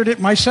censored it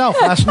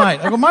myself last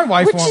night. I go, my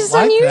wife Which won't is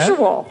like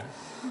unusual.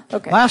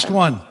 Okay. that. Last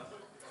one.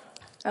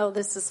 Oh,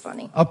 this is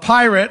funny. A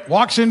pirate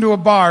walks into a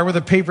bar with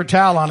a paper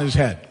towel on his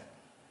head.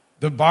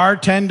 The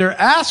bartender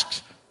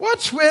asks,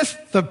 "What's with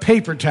the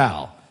paper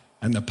towel?"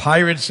 And the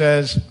pirate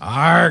says,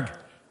 "Arg,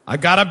 I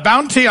got a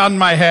bounty on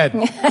my head."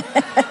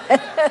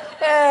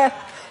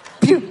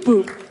 Boop,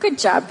 boop. Good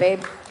job,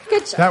 babe.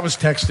 Good job. That was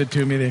texted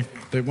to me.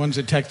 The ones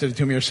that texted it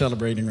to me are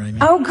celebrating right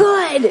now. Oh,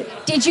 good.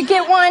 Did you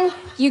get one?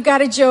 You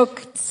got a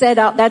joke said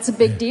out. That's a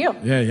big deal.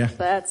 Yeah.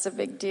 That's a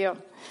big deal.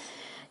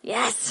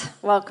 Yes.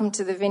 Welcome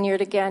to the Vineyard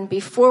again.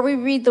 Before we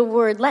read the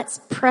word, let's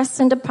press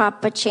into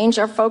Papa, change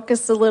our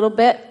focus a little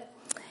bit,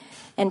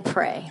 and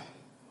pray.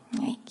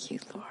 Thank you,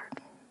 Lord.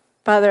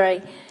 Father,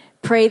 I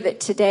pray that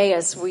today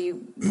as we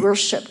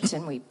worshiped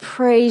and we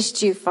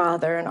praised you,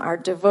 Father, and our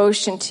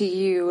devotion to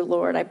you,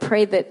 Lord, I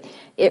pray that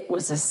it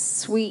was a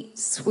sweet,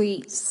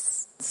 sweet,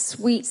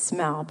 sweet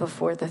smell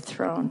before the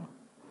throne.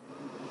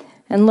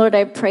 And Lord,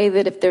 I pray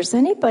that if there's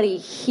anybody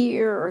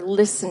here or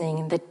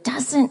listening that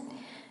doesn't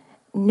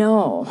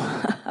know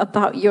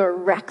about your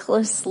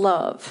reckless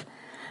love,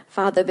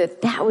 Father,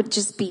 that would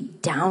just be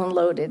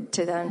downloaded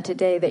to them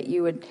today, that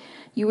you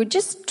would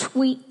just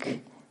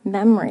tweak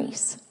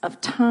memories of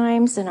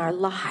times in our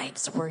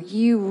lives where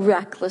you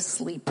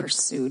recklessly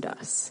pursued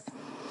us.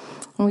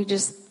 And we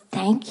just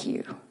thank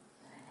you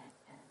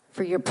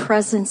for your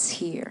presence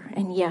here.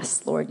 And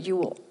yes, Lord, you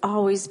will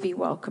always be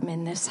welcome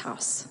in this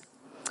house.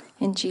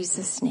 In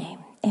Jesus' name,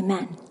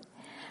 amen.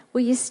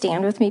 Will you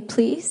stand with me,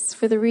 please,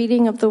 for the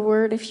reading of the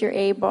word, if you're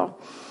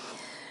able?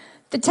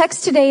 The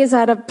text today is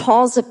out of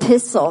Paul's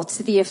epistle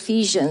to the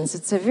Ephesians.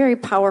 It's a very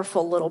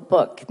powerful little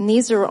book. And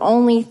these are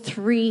only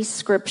 3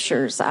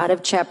 scriptures out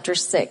of chapter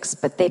 6,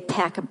 but they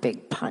pack a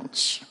big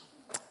punch.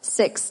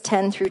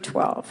 6:10 through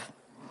 12.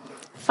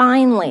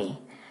 Finally,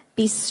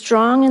 be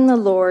strong in the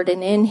Lord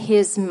and in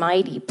his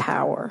mighty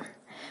power.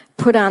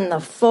 Put on the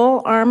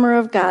full armor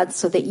of God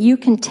so that you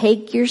can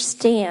take your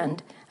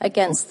stand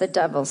against the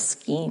devil's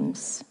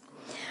schemes.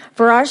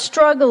 For our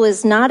struggle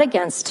is not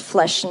against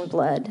flesh and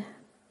blood,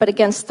 but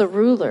against the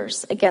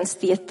rulers, against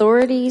the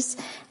authorities,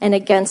 and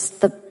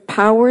against the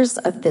powers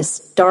of this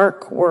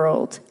dark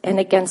world, and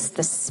against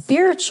the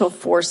spiritual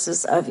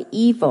forces of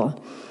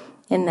evil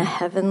in the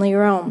heavenly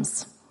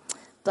realms.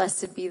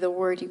 Blessed be the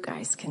word. You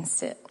guys can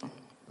sit.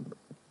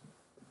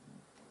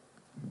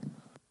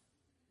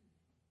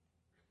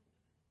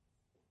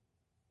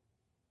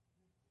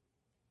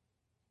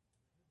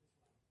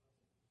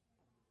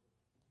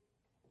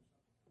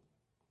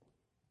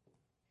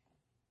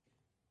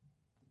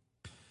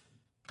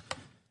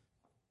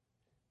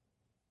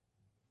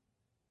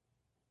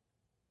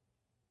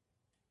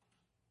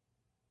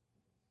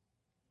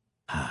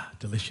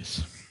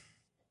 Delicious.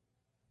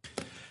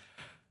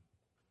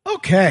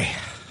 Okay,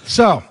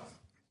 so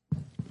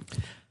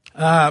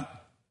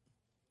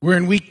we're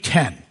in week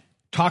 10,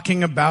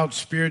 talking about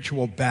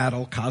spiritual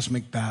battle,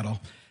 cosmic battle,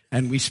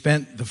 and we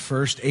spent the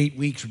first 8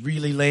 weeks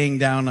really laying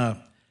down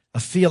a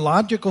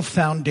theological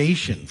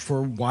foundation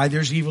for why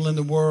there's evil in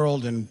the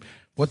world and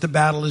what the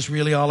battle is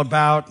really all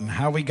about and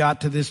how we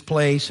got to this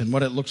place and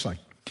what it looks like.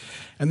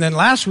 And then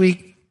last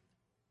week,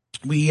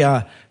 we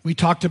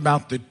talked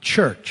about the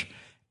church.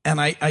 And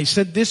I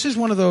said this is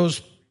one of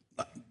those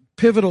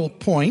pivotal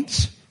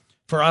points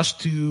for us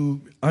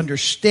to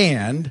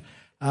understand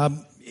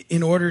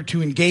in order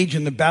to engage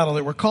in the battle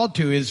that we're called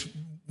to, is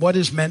what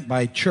is meant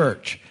by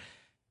church.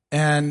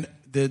 And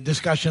the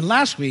discussion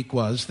last week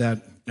was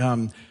that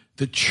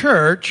the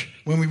church,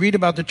 when we read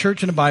about the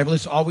church in the Bible,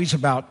 it's always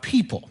about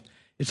people.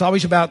 It's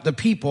always about the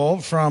people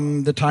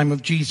from the time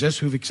of Jesus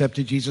who've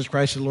accepted Jesus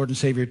Christ as Lord and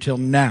Savior till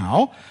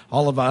now.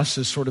 All of us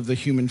as sort of the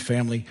human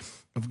family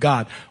of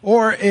God.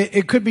 Or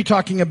it could be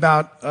talking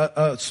about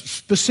a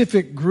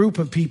specific group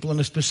of people in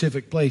a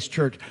specific place,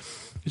 church.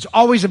 It's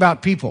always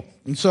about people.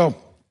 And so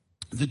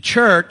The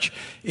church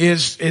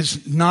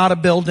is not a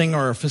building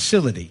or a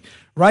facility.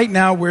 Right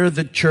now, we're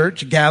the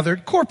church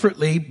gathered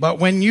corporately, but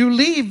when you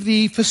leave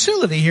the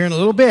facility here in a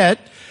little bit,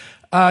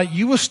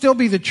 you will still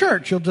be the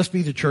church. You'll just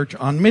be the church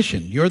on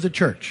mission. You're the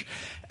church.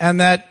 And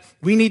that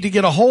we need to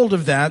get a hold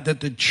of that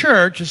the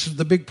church, this is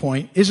the big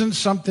point, isn't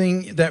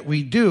something that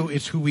we do,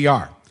 it's who we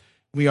are.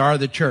 We are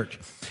the church.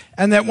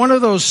 And that one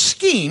of those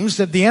schemes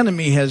that the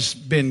enemy has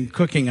been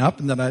cooking up,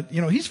 and that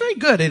he's very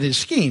good at his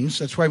schemes,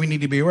 that's why we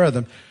need to be aware of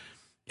them,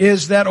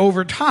 is that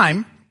over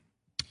time,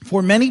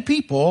 for many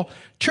people,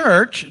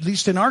 church, at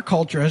least in our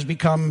culture, has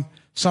become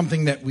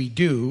something that we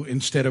do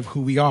instead of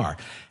who we are.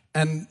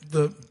 And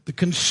the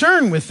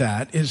concern with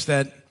that is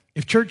that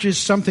if church is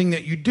something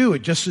that you do,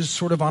 it just is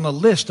sort of on a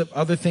list of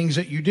other things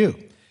that you do.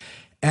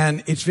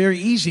 And it's very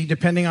easy,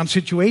 depending on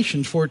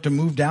situations, for it to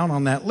move down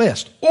on that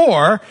list.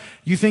 Or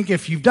you think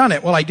if you've done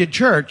it, well, I did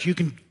church, you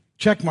can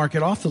check mark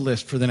it off the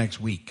list for the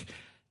next week.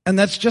 And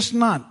that's just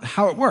not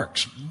how it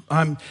works.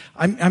 I'm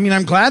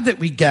glad that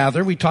we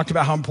gather. We talked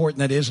about how important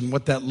that is and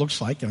what that looks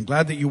like. And I'm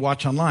glad that you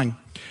watch online.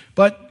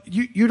 But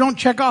you don't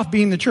check off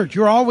being the church.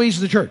 You're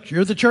always the church.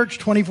 You're the church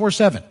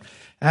 24/7.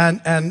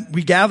 And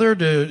we gather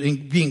to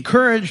be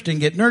encouraged and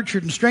get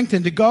nurtured and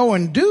strengthened to go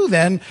and do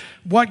then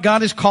what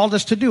God has called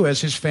us to do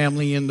as his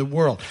family in the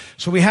world.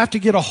 So we have to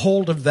get a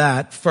hold of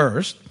that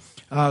first,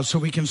 so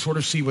we can sort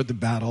of see what the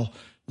battle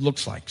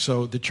looks like.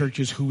 So the church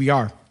is who we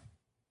are,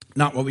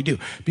 not what we do.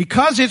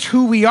 Because it's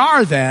who we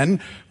are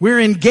then, we're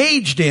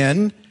engaged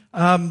in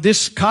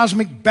this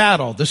cosmic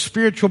battle, the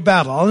spiritual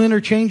battle. I'll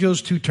interchange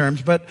those two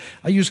terms, but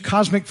I use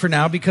cosmic for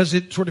now because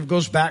it sort of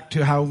goes back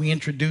to how we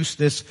introduced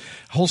this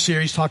whole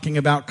series talking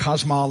about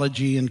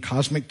cosmology and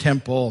cosmic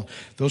temple.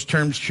 Those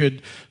terms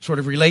should sort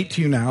of relate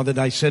to you now that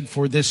I said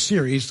for this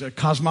series,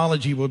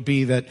 cosmology would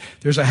be that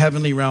there's a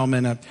heavenly realm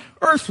and an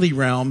earthly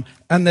realm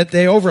and that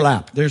they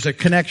overlap. There's a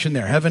connection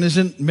there. Heaven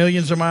isn't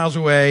millions of miles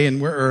away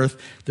and we're earth.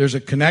 There's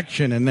a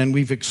connection, and then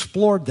we've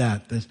explored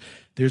that.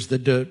 There's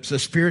the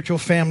spiritual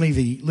family,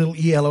 the little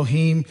E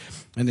Elohim,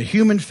 and the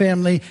human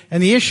family,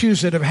 and the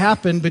issues that have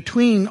happened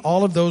between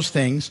all of those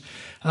things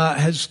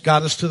has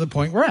got us to the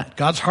point we're at.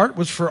 God's heart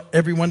was for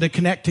everyone to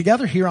connect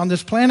together here on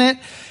this planet,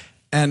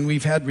 and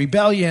we've had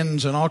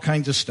rebellions and all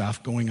kinds of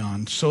stuff going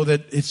on, so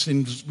that it's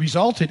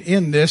resulted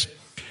in this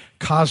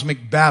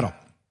cosmic battle.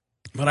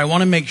 But I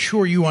want to make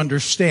sure you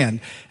understand,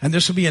 and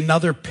this will be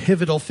another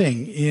pivotal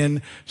thing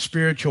in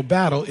spiritual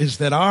battle, is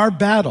that our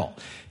battle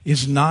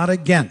is not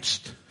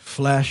against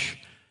flesh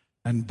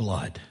and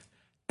blood.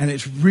 And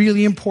it's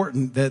really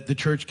important that the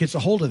church gets a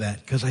hold of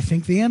that, because I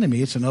think the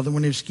enemy, it's another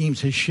one of his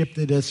schemes, has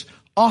shifted us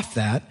off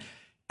that.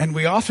 And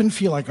we often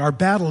feel like our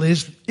battle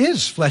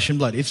is flesh and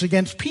blood. It's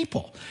against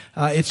people.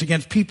 It's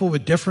against people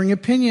with differing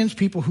opinions,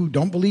 people who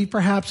don't believe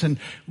perhaps, and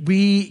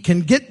we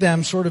can get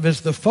them sort of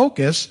as the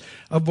focus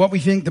of what we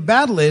think the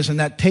battle is, and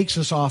that takes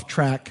us off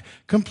track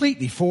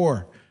completely.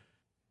 For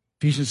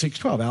Ephesians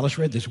 6:12, Alice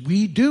read this,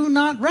 we do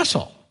not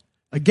wrestle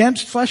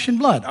against flesh and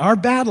blood. Our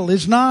battle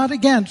is not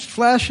against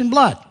flesh and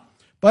blood,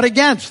 but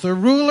against the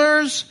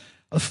rulers,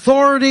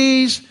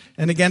 authorities,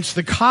 and against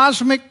the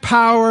cosmic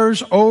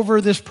powers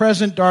over this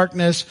present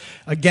darkness,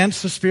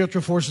 against the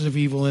spiritual forces of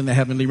evil in the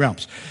heavenly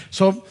realms.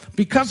 So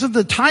because of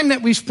the time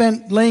that we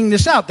spent laying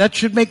this out, that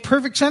should make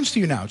perfect sense to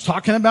you now. It's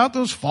talking about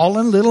those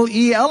fallen little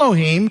E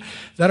Elohim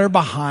that are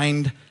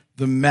behind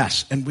the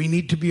mess. And we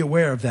need to be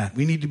aware of that.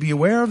 We need to be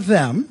aware of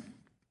them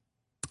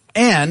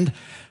and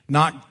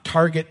not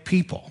target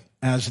people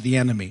as the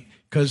enemy,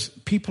 because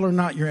people are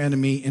not your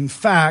enemy. In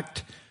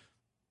fact,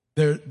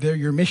 they're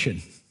your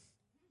mission.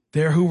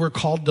 They're who we're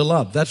called to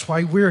love. That's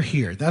why we're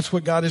here. That's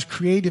what God has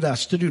created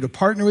us to do, to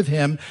partner with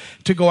him,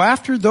 to go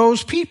after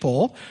those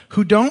people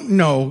who don't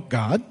know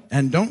God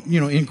and don't,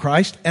 in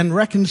Christ, and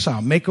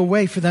reconcile, make a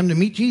way for them to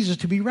meet Jesus,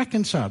 to be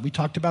reconciled. We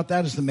talked about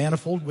that as the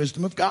manifold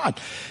wisdom of God.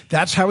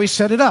 That's how he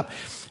set it up.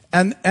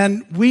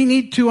 And we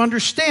need to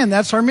understand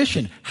that's our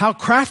mission. How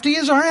crafty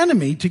is our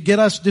enemy to get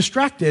us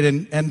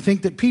distracted and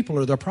think that people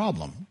are the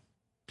problem.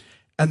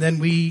 And then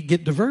we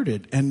get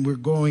diverted and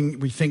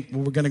we think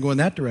we're going to go in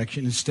that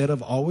direction instead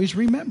of always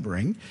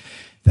remembering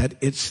that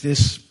it's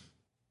these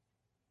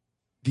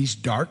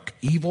dark,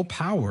 evil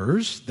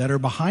powers that are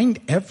behind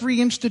every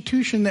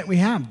institution that we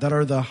have that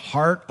are the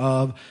heart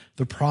of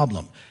the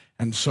problem.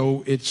 And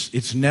so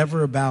it's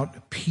never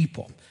about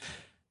people.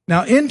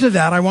 Now, into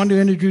that, I want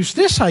to introduce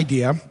this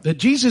idea that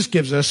Jesus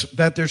gives us,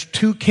 that there's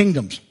two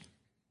kingdoms.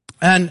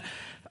 And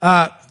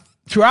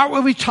throughout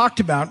what we talked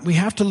about, we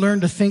have to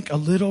learn to think a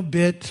little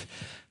bit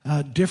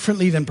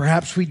differently than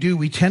perhaps we do.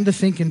 We tend to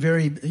think in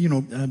very,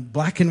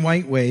 black and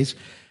white ways.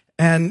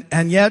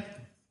 And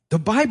yet, the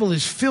Bible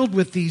is filled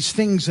with these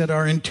things that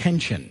are in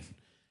tension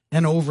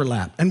and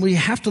overlap. And we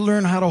have to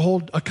learn how to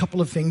hold a couple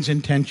of things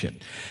in tension.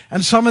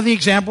 And some of the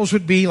examples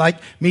would be like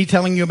me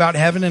telling you about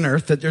heaven and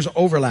earth, that there's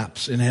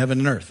overlaps in heaven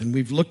and earth. And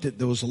we've looked at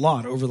those a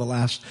lot over the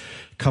last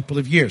couple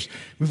of years.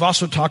 We've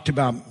also talked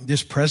about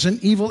this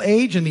present evil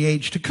age and the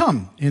age to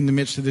come in the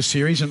midst of this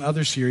series and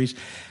other series.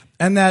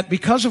 And that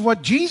because of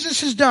what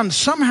Jesus has done,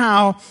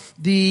 somehow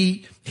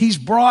he's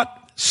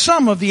brought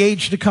some of the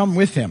age to come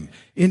with him.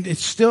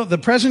 It's still, the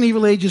present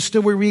evil age is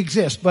still where we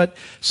exist, but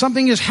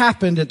something has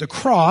happened at the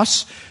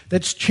cross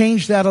that's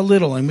changed that a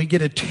little, and we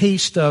get a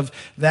taste of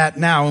that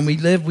now, and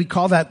we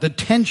call that the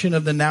tension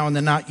of the now and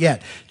the not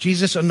yet.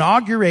 Jesus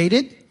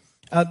inaugurated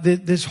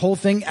this whole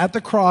thing at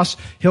the cross.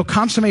 He'll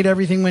consummate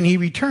everything when he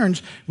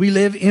returns. We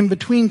live in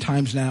between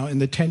times now in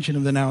the tension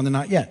of the now and the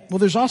not yet. Well,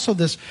 there's also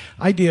this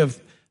idea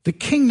of the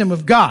kingdom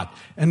of God,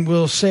 and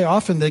we'll say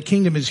often the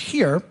kingdom is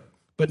here,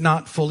 but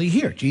not fully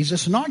here.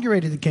 Jesus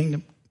inaugurated the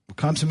kingdom,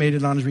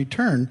 consummated on his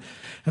return.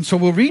 And so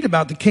we'll read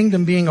about the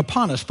kingdom being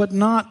upon us, but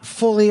not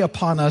fully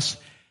upon us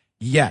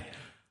yet.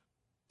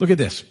 Look at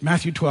this,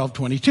 Matthew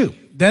 12:22.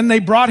 Then they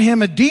brought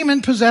him a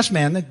demon-possessed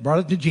man, they brought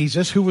it to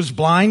Jesus, who was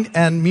blind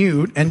and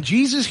mute, and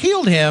Jesus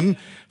healed him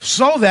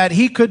so that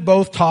he could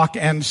both talk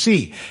and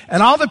see.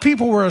 And all the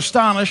people were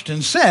astonished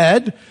and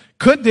said,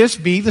 could this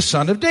be the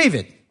son of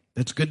David?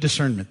 That's good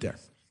discernment there.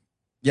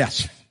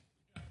 Yes.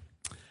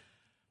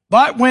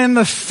 But when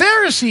the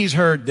Pharisees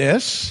heard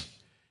this,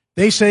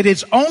 they said,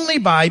 it's only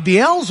by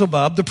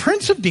Beelzebub, the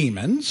prince of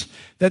demons,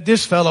 that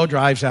this fellow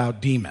drives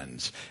out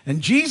demons.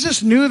 And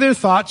Jesus knew their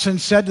thoughts and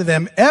said to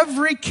them,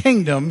 every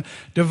kingdom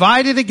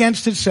divided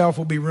against itself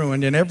will be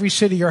ruined, and every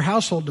city or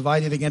household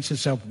divided against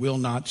itself will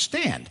not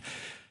stand.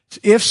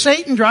 If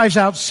Satan drives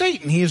out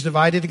Satan, he is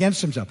divided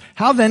against himself.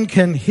 How then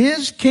can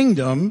his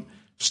kingdom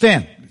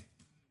stand?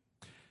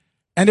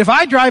 And if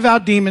I drive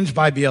out demons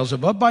by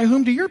Beelzebub, by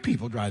whom do your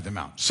people drive them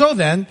out? So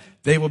then,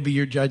 they will be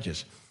your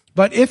judges.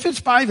 But if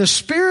it's by the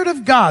Spirit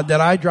of God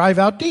that I drive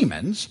out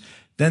demons,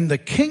 then the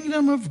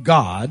kingdom of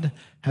God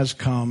has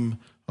come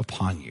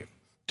upon you.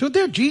 So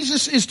there,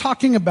 Jesus is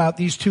talking about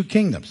these two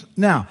kingdoms.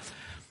 Now,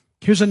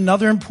 here's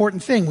another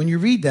important thing when you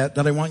read that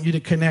I want you to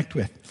connect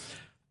with.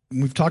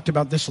 And we've talked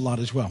about this a lot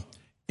as well.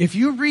 If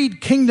you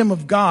read kingdom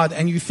of God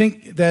and you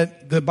think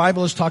that the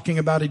Bible is talking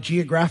about a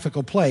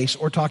geographical place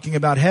or talking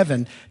about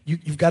heaven,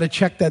 you've got to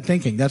check that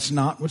thinking. That's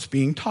not what's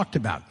being talked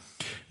about.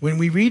 When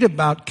we read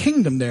about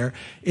kingdom there,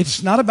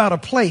 it's not about a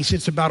place.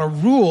 It's about a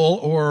rule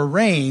or a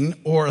reign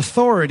or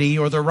authority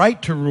or the right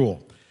to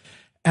rule.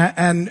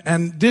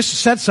 And this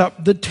sets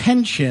up the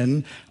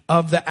tension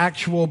of the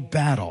actual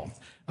battle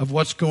of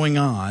what's going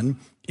on,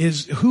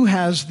 is who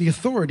has the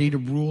authority to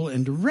rule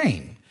and to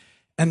reign.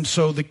 And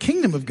so the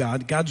kingdom of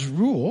God, God's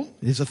rule,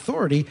 his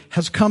authority,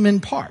 has come in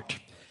part.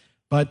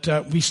 But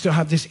we still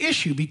have this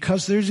issue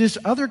because there's this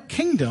other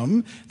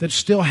kingdom that's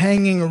still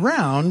hanging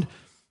around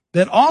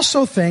that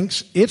also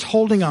thinks it's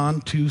holding on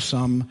to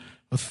some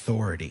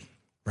authority,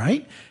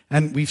 right?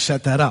 And we've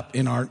set that up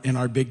in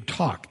our big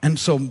talk. And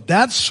so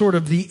that's sort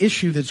of the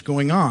issue that's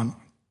going on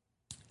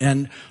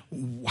and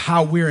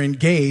how we're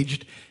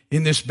engaged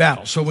in this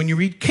battle. So when you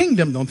read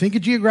kingdom, don't think a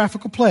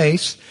geographical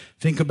place,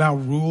 think about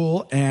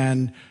rule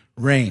and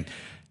reign.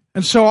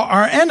 And so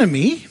our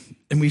enemy,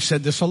 and we've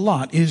said this a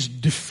lot, is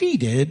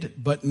defeated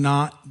but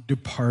not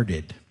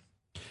departed.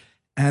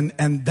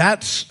 And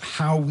that's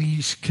how we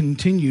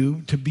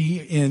continue to be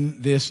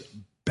in this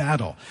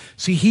battle.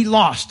 See, he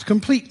lost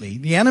completely.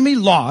 The enemy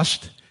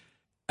lost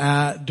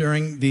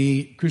during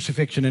the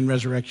crucifixion and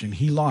resurrection.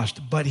 He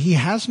lost, but he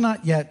has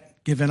not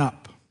yet given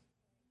up.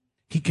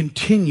 He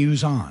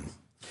continues on.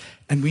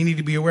 And we need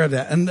to be aware of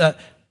that. And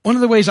one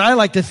of the ways I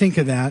like to think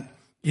of that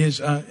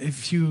is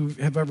if you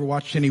have ever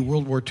watched any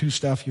World War II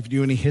stuff, if you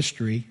do any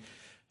history,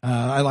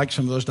 I like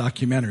some of those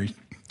documentaries.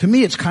 To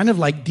me, it's kind of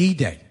like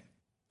D-Day.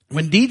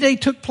 When D-Day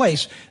took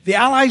place, the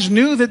Allies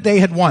knew that they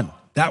had won.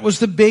 That was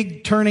the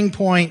big turning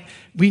point.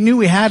 We knew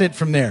we had it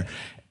from there.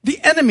 The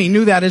enemy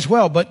knew that as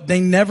well, but they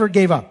never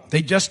gave up.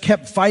 They just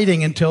kept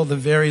fighting until the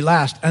very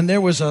last. And there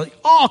was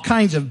all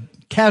kinds of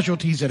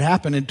casualties that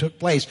happened and took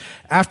place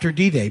after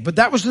D-Day. But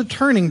that was the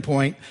turning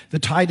point. The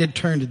tide had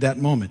turned at that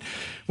moment.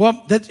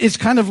 Well, it's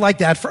kind of like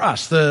that for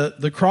us.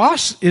 The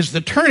cross is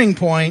the turning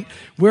point.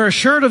 We're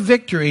assured of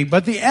victory,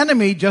 but the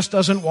enemy just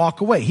doesn't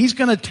walk away. He's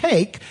going to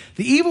the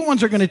evil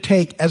ones are going to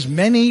take as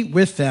many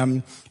with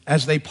them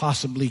as they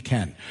possibly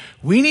can.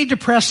 We need to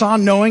press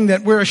on knowing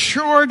that we're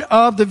assured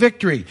of the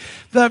victory.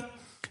 The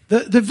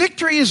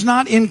victory is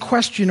not in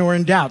question or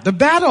in doubt. The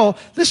battle,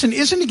 listen,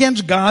 isn't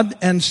against God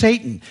and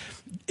Satan.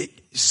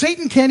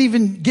 Satan can't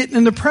even get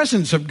in the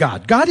presence of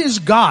God. God is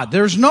God.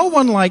 There's no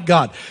one like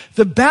God.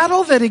 The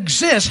battle that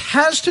exists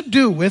has to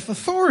do with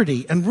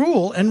authority and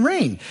rule and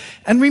reign.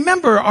 And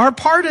remember our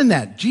part in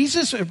that.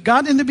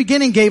 God in the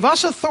beginning gave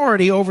us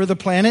authority over the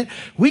planet.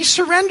 We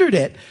surrendered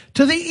it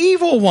to the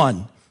evil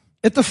one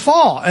at the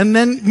fall, and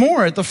then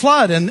more at the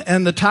flood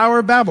and the Tower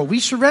of Babel. We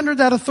surrendered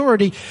that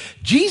authority.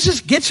 Jesus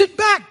gets it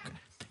back.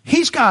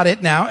 He's got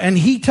it now, and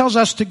he tells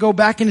us to go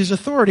back in his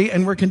authority,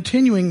 and we're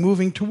continuing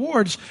moving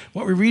towards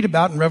what we read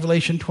about in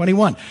Revelation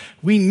 21.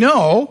 We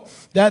know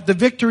that the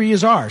victory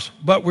is ours,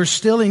 but we're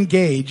still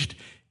engaged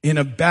in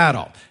a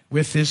battle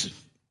with this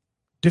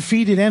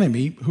defeated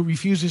enemy who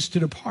refuses to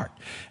depart.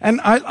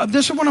 And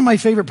this is one of my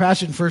favorite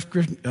passages in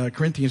 1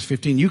 Corinthians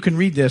 15. You can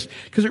read this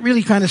because it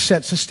really kind of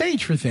sets the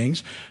stage for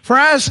things. For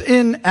as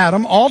in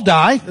Adam all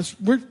die, that's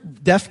where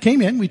death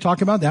came in, we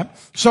talk about that.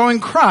 So in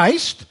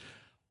Christ,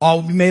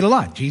 all will be made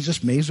alive.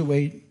 Jesus made a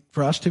way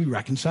for us to be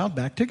reconciled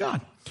back to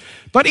God.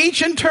 But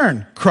each in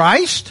turn,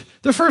 Christ,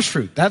 the first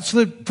fruit. That's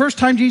the first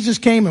time Jesus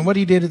came and what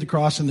he did at the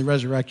cross and the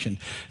resurrection.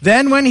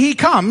 Then when he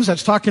comes,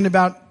 that's talking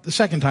about the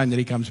second time that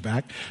he comes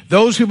back,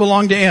 those who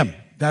belong to him.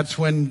 That's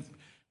when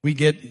we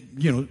get,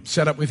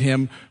 set up with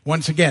him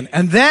once again.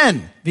 And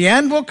then the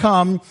end will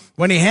come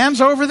when he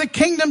hands over the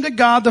kingdom to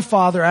God the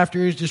Father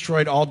after he's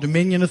destroyed all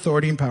dominion,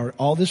 authority, and power,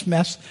 all this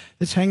mess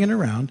that's hanging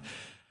around.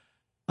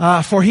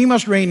 For he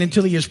must reign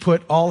until he has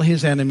put all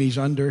his enemies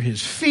under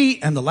his feet,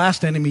 and the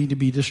last enemy to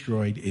be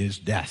destroyed is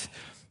death.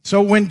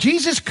 So when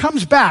Jesus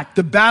comes back,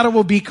 the battle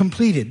will be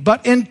completed.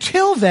 But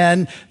until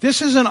then,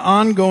 this is an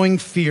ongoing,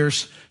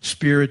 fierce,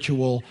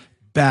 spiritual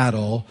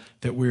battle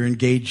that we're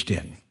engaged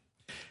in.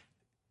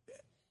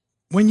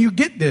 When you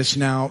get this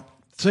now,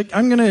 it's like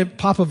I'm going to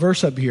pop a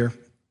verse up here,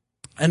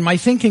 and my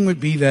thinking would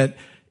be that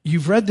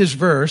you've read this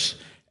verse,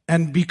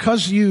 and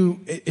because you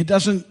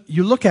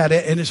look at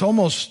it and it's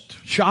almost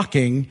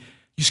shocking,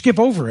 you skip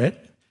over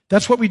it.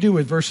 That's what we do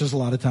with verses a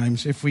lot of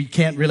times. If we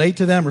can't relate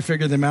to them or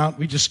figure them out,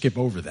 we just skip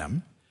over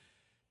them.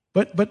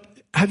 But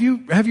have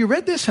you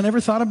read this and ever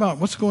thought about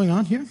what's going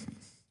on here?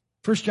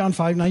 1 John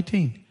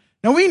 5:19.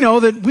 Now we know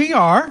that we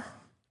are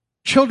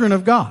children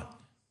of God.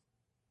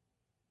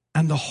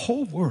 And the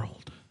whole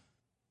world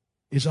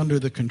is under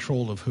the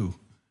control of who?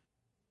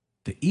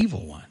 The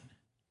evil one.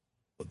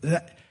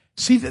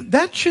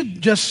 That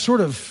should just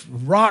sort of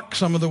rock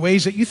some of the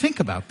ways that you think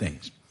about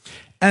things.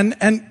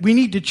 And we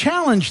need to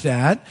challenge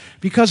that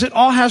because it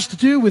all has to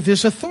do with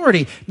this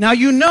authority. Now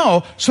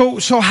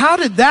so how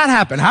did that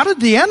happen? How did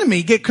the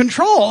enemy get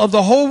control of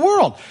the whole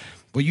world?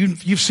 Well,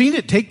 you've seen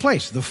it take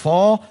place. The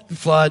fall, the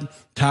flood,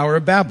 Tower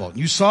of Babel.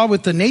 You saw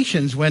with the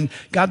nations when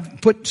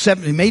God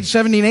made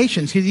 70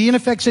 nations. He in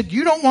effect said,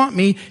 you don't want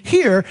me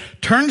here,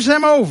 turns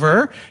them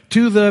over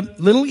to the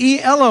little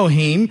e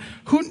Elohim,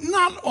 who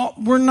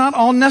were not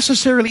all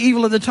necessarily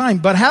evil at the time,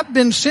 but have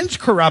been since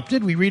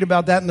corrupted. We read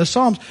about that in the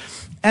Psalms.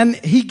 And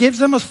he gives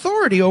them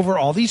authority over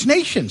all these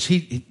nations.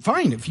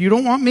 Fine, if you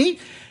don't want me,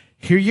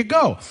 here you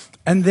go.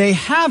 And they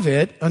have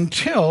it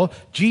until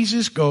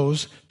Jesus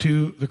goes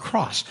to the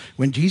cross.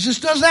 When Jesus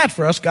does that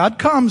for us, God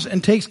comes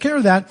and takes care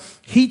of that.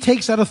 He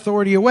takes that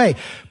authority away.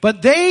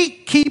 But they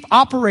keep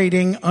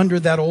operating under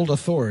that old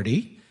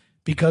authority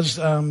because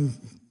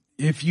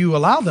if you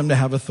allow them to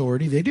have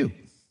authority, they do.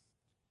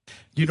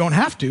 You don't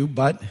have to,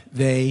 but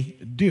they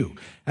do.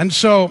 And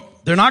so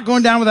they're not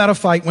going down without a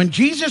fight. When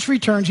Jesus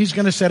returns, he's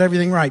going to set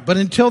everything right. But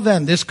until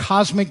then, this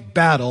cosmic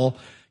battle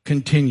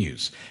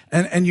continues.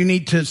 And you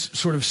need to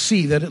sort of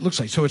see that it looks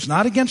like. So it's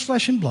not against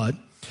flesh and blood.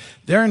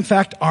 They're, in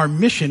fact, our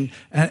mission,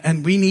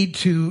 and we need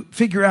to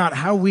figure out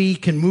how we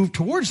can move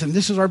towards them.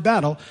 This is our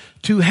battle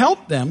to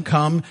help them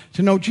come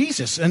to know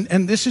Jesus.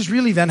 And this is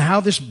really then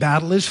how this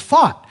battle is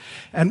fought.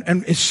 And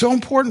it's so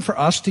important for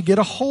us to get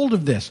a hold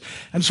of this.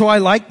 And so I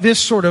like this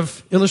sort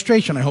of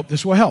illustration. I hope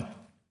this will help.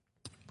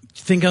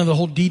 Think of the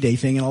whole D-Day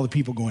thing and all the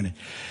people going in.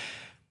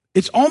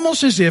 It's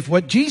almost as if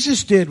what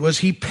Jesus did was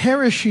he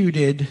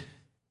parachuted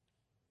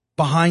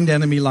behind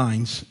enemy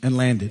lines and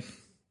landed.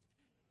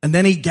 And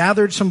then he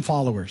gathered some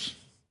followers.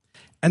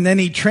 And then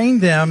he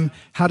trained them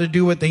how to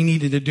do what they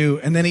needed to do.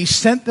 And then he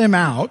sent them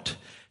out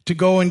to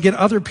go and get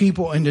other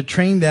people and to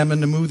train them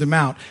and to move them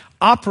out,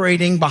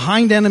 operating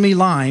behind enemy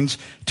lines,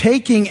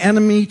 taking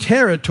enemy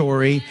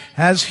territory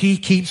as he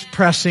keeps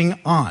pressing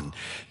on.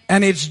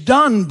 And it's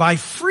done by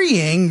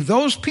freeing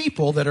those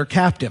people that are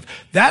captive.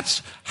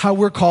 That's how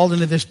we're called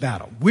into this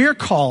battle. We're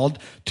called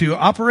to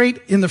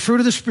operate in the fruit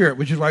of the Spirit,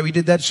 which is why we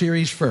did that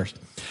series first.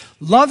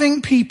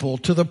 Loving people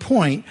to the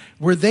point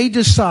where they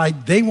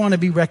decide they want to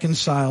be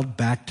reconciled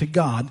back to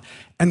God.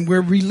 And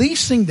we're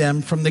releasing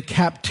them from the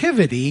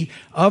captivity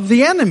of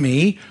the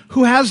enemy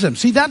who has them.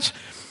 See,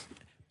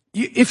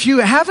 if you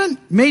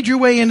haven't made your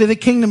way into the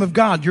kingdom of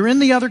God, you're in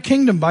the other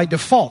kingdom by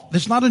default.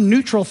 It's not a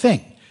neutral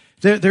thing.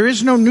 There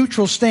is no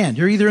neutral stand.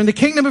 You're either in the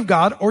kingdom of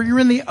God or you're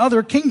in the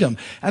other kingdom.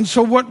 And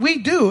so what we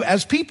do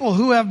as people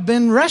who have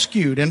been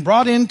rescued and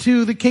brought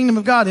into the kingdom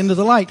of God, into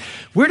the light,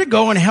 we're to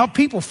go and help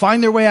people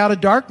find their way out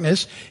of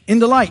darkness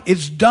into light.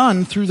 It's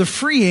done through the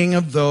freeing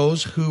of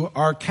those who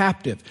are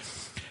captive.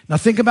 Now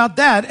think about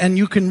that, and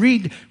you can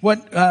read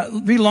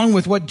along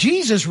with what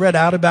Jesus read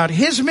out about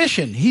his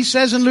mission. He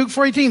says in Luke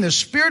 4:18, the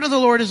Spirit of the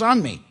Lord is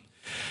on me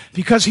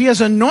because he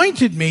has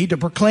anointed me to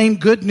proclaim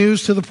good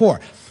news to the poor.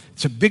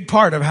 It's a big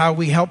part of how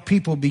we help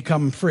people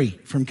become free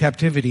from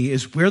captivity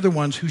is we're the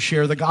ones who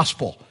share the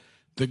gospel,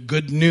 the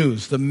good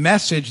news, the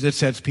message that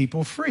sets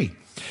people free.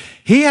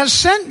 He has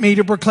sent me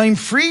to proclaim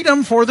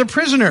freedom for the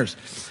prisoners.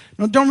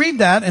 Now, don't read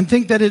that and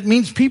think that it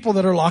means people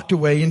that are locked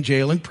away in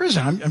jail and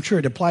prison. I'm sure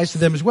it applies to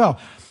them as well.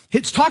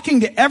 It's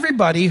talking to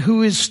everybody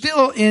who is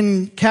still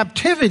in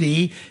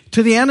captivity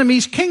to the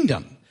enemy's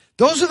kingdom.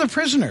 Those are the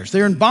prisoners.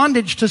 They're in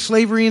bondage to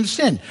slavery and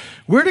sin.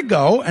 We're to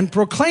go and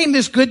proclaim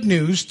this good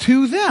news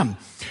to them.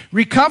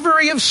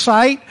 Recovery of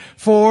sight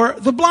for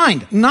the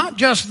blind. Not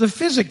just the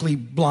physically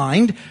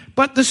blind,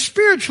 but the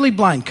spiritually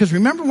blind. Because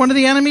remember, one of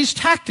the enemy's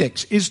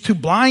tactics is to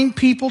blind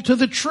people to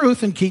the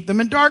truth and keep them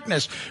in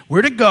darkness.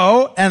 We're to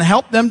go and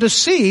help them to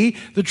see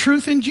the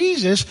truth in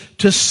Jesus,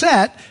 to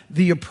set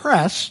the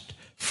oppressed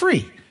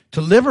free,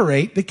 to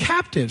liberate the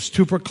captives,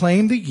 to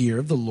proclaim the year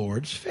of the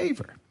Lord's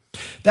favor.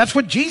 That's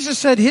what Jesus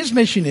said his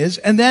mission is,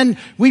 and then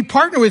we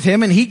partner with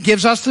him and he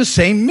gives us the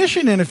same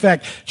mission in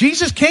effect.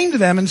 Jesus came to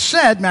them and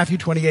said, Matthew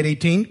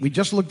 28:18, we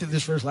just looked at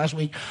this verse last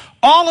week,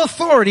 all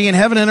authority in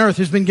heaven and earth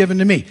has been given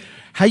to me.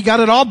 He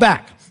got it all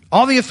back.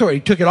 All the authority.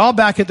 He took it all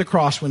back at the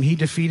cross when he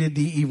defeated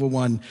the evil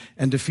one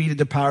and defeated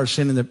the power of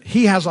sin.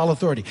 He has all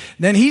authority.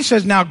 Then he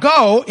says, now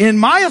go in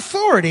my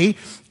authority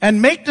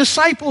and make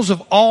disciples of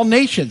all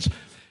nations.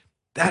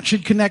 That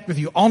should connect with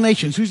you. All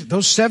nations. Who's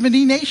those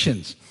 70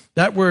 nations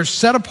that were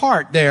set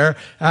apart there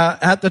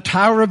at the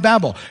Tower of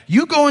Babel?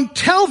 You go and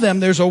tell them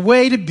there's a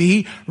way to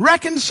be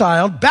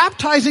reconciled,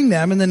 baptizing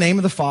them in the name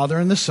of the Father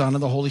and the Son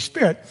and the Holy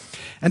Spirit,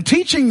 and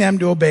teaching them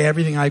to obey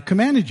everything I've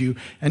commanded you.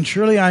 And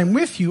surely I am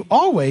with you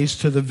always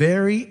to the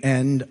very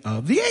end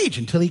of the age,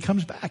 until he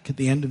comes back at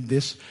the end of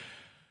this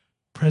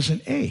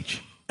present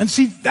age. And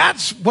see,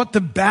 that's what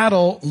the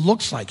battle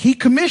looks like. He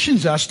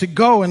commissions us to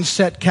go and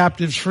set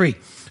captives free.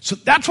 So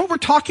that's what we're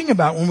talking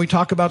about when we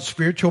talk about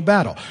spiritual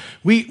battle.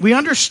 We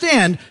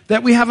understand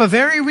that we have a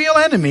very real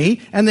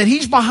enemy and that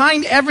he's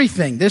behind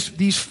everything.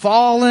 These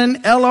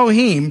fallen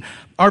Elohim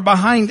are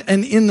behind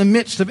and in the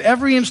midst of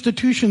every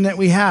institution that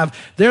we have.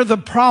 They're the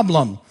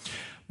problem.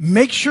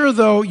 Make sure,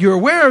 though, you're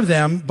aware of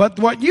them, but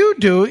what you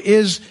do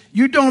is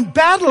you don't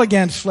battle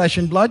against flesh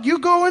and blood. You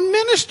go and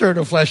minister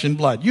to flesh and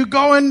blood. You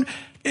go and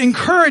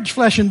encourage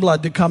flesh and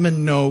blood to come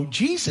and know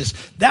Jesus.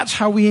 That's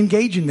how we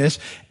engage in this.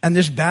 And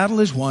this battle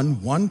is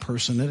won one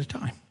person at a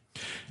time.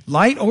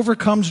 Light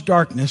overcomes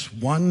darkness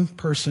one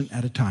person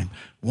at a time.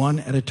 One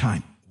at a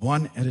time.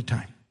 One at a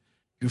time.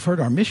 You've heard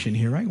our mission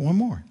here, right? One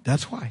more.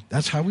 That's why.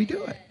 That's how we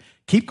do it.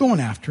 Keep going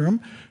after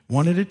him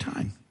one at a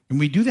time. And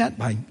we do that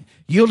by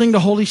yielding to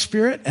Holy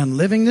Spirit and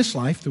living this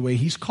life the way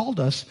he's called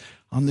us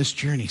on this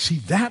journey. See,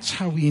 that's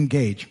how we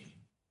engage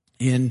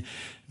in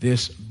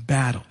this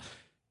battle.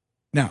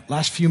 Now,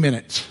 last few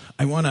minutes,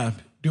 I want to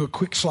do a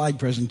quick slide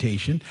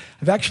presentation.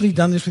 I've actually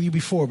done this with you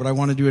before, but I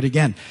want to do it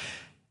again.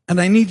 And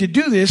I need to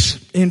do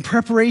this in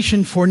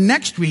preparation for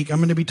next week. I'm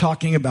going to be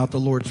talking about the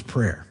Lord's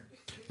Prayer.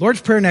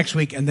 Lord's Prayer next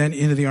week, and then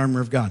into the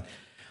armor of God.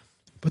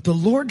 But the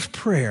Lord's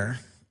Prayer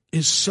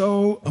is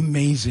so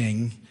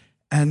amazing.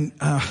 And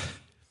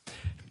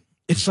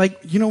it's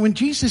like, when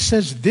Jesus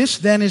says, this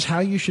then is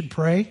how you should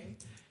pray,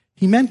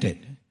 he meant it.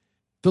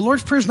 The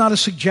Lord's Prayer is not a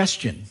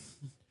suggestion.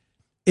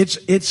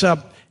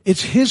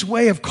 It's his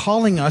way of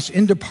calling us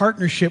into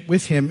partnership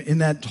with him in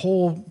that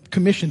whole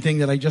commission thing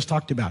that I just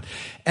talked about.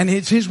 And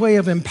it's his way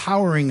of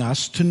empowering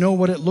us to know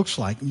what it looks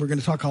like. And we're going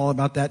to talk all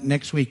about that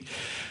next week.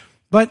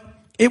 But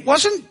it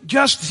wasn't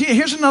just,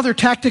 here's another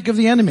tactic of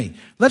the enemy.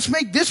 Let's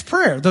make this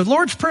prayer, the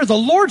Lord's Prayer, the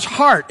Lord's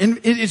heart, and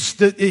it's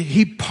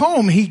the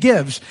poem he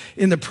gives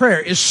in the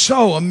prayer is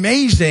so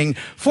amazing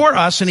for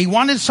us. And he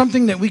wanted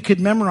something that we could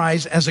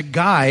memorize as a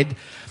guide.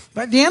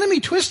 But the enemy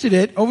twisted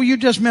it. Oh, you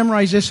just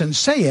memorize this and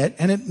say it,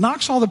 and it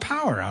knocks all the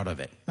power out of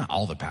it. Not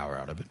all the power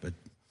out of it, but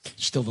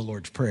still the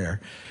Lord's Prayer.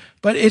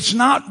 But it's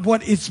not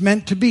what it's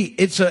meant to be.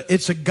 It's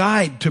a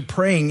guide to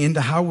praying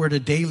into how we're to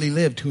daily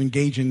live to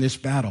engage in this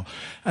battle.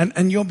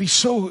 And you'll be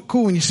so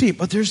cool when you see it.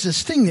 But there's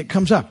this thing that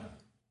comes up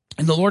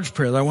in the Lord's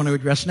Prayer that I want to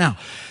address now.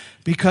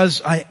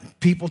 Because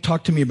people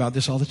talk to me about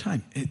this all the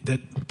time.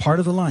 That part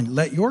of the line,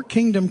 let your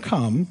kingdom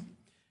come,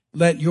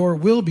 let your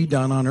will be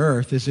done on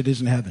earth as it is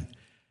in heaven.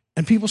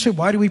 And people say,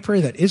 why do we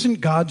pray that?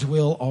 Isn't God's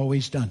will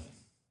always done?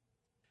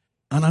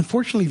 And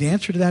unfortunately, the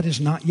answer to that is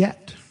not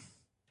yet.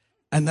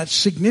 And that's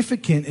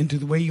significant into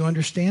the way you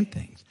understand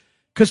things.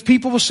 Because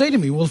people will say to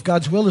me, well, if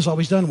God's will is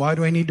always done, why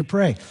do I need to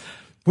pray?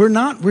 We're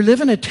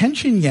living a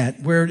tension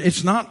yet where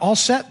it's not all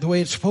set the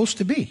way it's supposed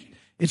to be.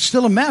 It's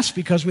still a mess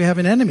because we have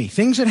an enemy.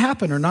 Things that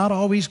happen are not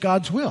always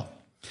God's will.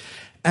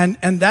 And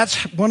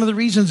that's one of the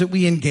reasons that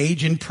we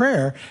engage in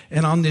prayer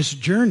and on this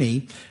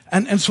journey.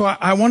 And so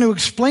I want to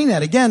explain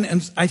that again.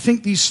 And I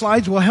think these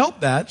slides will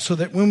help that so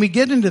that when we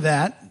get into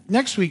that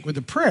next week with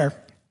the prayer,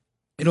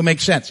 it'll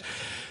make sense.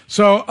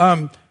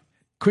 So,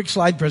 quick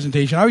slide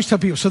presentation. I always tell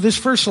people, so this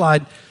first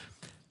slide,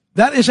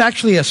 that is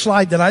actually a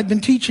slide that I've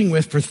been teaching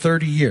with for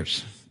 30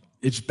 years.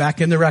 It's back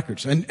in the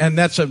records. And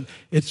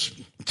it's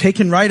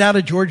taken right out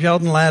of George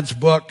Eldon Ladd's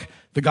book,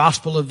 The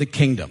Gospel of the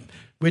Kingdom,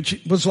 which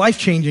was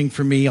life-changing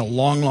for me a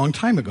long, long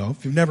time ago.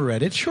 If you've never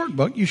read it, it's a short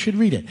book. You should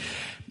read it.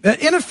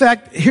 In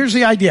effect, here's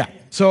the idea.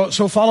 So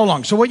follow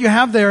along. So what you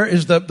have there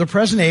is the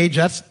present age.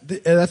 That's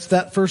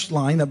that first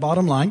line, that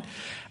bottom line.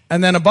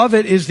 And then above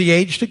it is the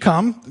age to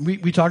come.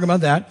 We talk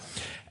about that.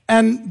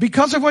 And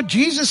because of what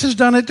Jesus has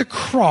done at the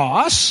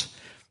cross,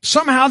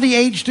 somehow the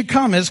age to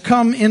come has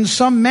come in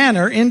some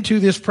manner into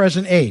this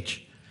present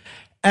age.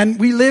 And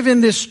we live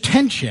in this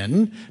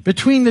tension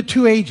between the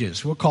two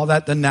ages. We'll call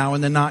that the now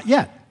and the not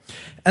yet.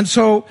 And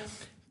so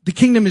the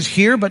kingdom is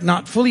here, but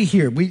not fully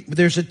here.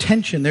 There's a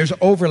tension, there's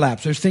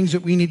overlaps, there's things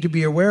that we need to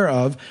be aware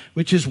of,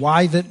 which is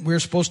why that we're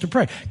supposed to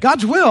pray.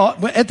 God's will,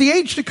 at the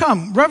age to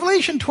come,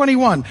 Revelation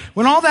 21,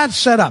 when all that's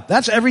set up,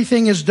 that's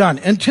everything is done.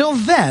 Until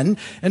then,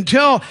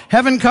 until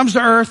heaven comes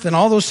to earth and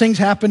all those things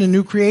happen in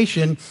new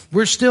creation,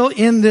 we're still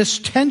in this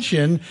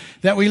tension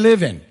that we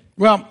live in.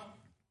 Well,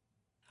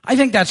 I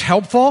think that's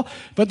helpful,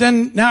 but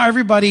then now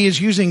everybody is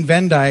using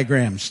Venn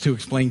diagrams to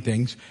explain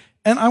things,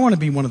 and I want to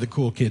be one of the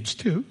cool kids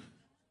too.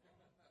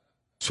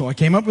 So I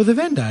came up with a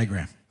Venn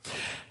diagram.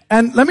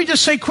 And let me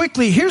just say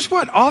quickly, here's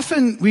what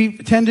often we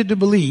tended to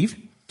believe,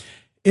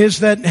 is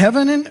that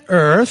heaven and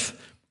earth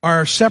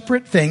are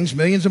separate things,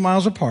 millions of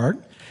miles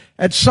apart.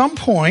 At some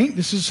point,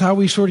 this is how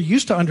we sort of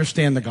used to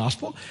understand the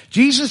gospel,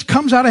 Jesus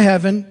comes out of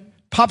heaven,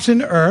 pops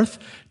into earth,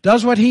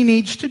 does what he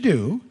needs to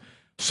do,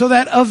 so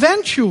that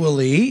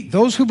eventually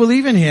those who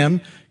believe in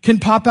him can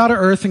pop out of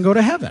earth and go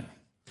to heaven.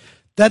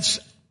 That's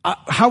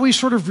how we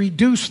sort of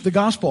reduce the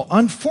gospel.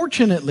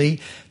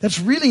 Unfortunately, that's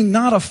really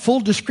not a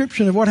full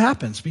description of what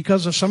happens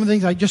because of some of the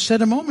things I just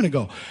said a moment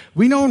ago.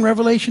 We know in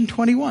Revelation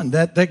 21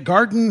 that the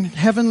garden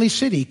heavenly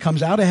city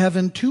comes out of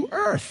heaven to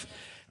earth.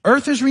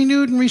 Earth is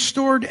renewed and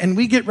restored, and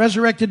we get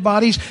resurrected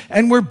bodies,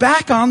 and we're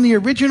back on the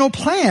original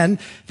plan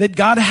that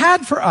God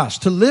had for us,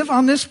 to live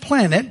on this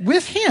planet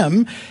with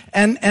him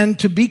and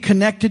to be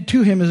connected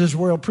to him as his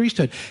royal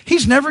priesthood.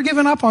 He's never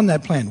given up on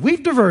that plan.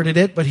 We've diverted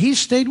it, but he's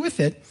stayed with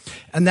it,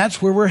 and that's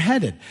where we're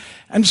headed.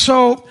 And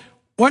so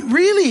what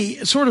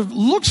really sort of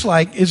looks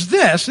like is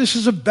this. This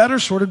is a better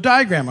sort of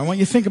diagram. I want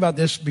you to think about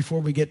this before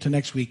we get to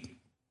next week.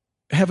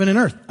 Heaven and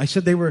earth. I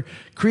said they were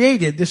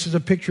created. This is a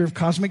picture of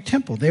cosmic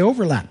temple. They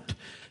overlapped.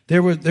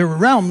 There were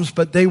realms,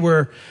 but there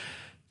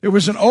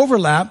was an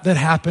overlap that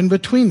happened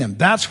between them.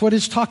 That's what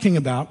it's talking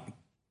about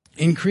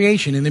in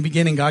creation. In the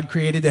beginning, God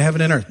created the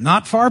heaven and earth.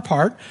 Not far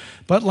apart,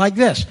 but like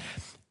this.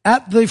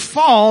 At the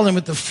fall and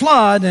with the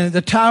flood and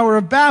the Tower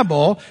of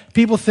Babel,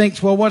 people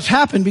think, well, what's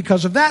happened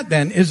because of that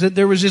then is that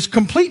there was this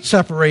complete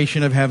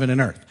separation of heaven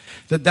and earth.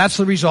 That's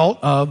the result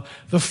of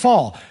the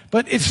fall.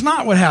 But it's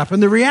not what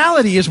happened. The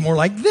reality is more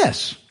like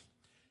this.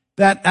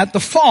 That at the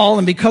fall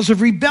and because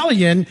of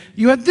rebellion,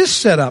 you had this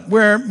setup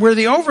where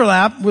the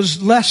overlap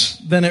was less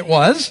than it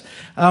was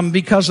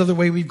because of the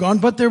way we've gone.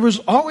 But there was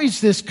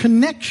always this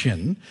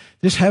connection,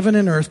 this heaven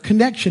and earth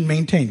connection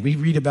maintained. We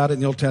read about it in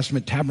the Old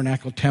Testament,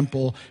 tabernacle,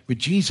 temple with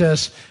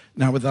Jesus,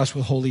 now with us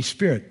with Holy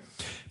Spirit.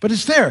 But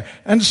it's there.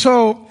 And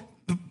so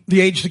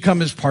the age to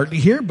come is partly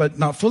here, but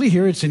not fully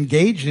here. It's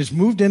engaged. It's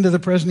moved into the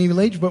present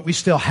evil age, but we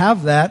still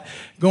have that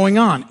going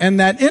on. And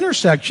that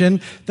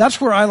intersection,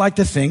 that's where I like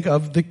to think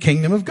of the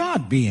kingdom of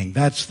God being.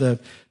 That's the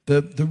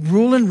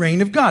rule and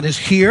reign of God is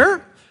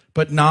here,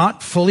 but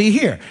not fully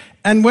here.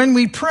 And when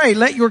we pray,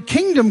 let your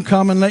kingdom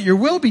come and let your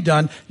will be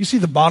done, you see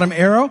the bottom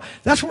arrow?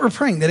 That's what we're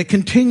praying, that it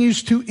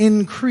continues to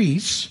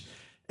increase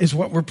is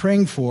what we're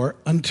praying for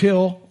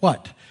until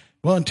what?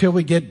 Well, until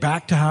we get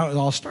back to how it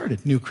all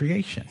started, new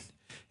creation.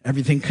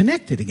 Everything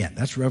connected again.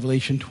 That's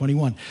Revelation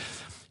 21.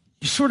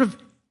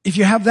 If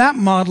you have that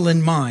model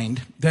in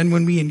mind, then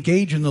when we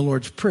engage in the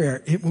Lord's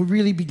Prayer, it will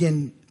really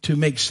begin to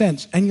make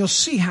sense. And you'll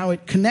see how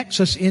it connects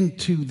us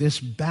into this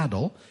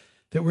battle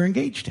that we're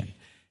engaged in.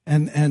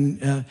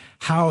 And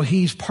how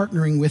he's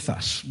partnering with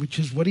us, which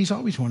is what he's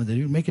always wanted to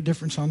do, make a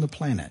difference on the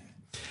planet.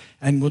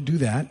 And we'll do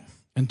that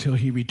until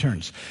he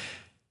returns.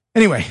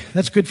 Anyway,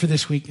 that's good for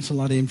this week. It's a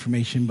lot of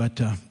information, but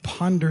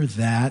ponder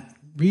that.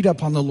 Read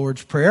up on the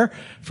Lord's Prayer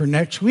for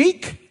next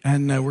week,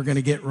 and we're going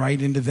to get right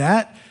into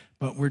that.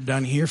 But we're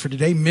done here for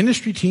today.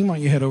 Ministry team, why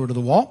don't you head over to the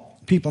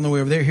wall? People on the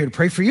way over there are here to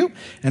pray for you.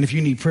 And if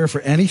you need prayer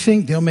for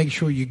anything, they'll make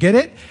sure you get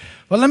it.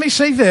 But let me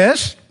say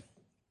this.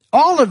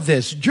 All of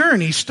this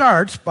journey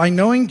starts by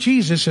knowing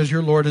Jesus as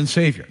your Lord and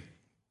Savior.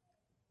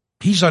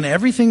 He's done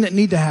everything that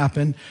need to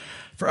happen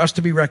for us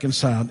to be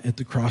reconciled at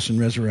the cross and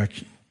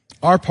resurrection.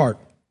 Our part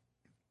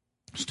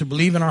is to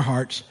believe in our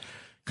hearts,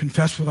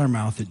 confess with our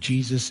mouth that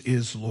Jesus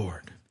is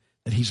Lord,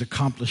 that he's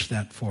accomplished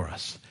that for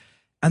us.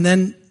 And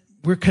then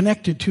we're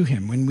connected to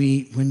him. When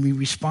we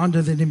respond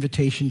to that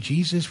invitation,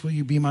 Jesus, will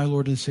you be my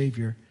Lord and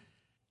Savior?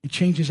 It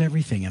changes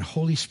everything, and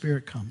Holy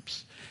Spirit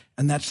comes.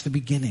 And that's the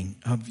beginning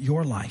of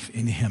your life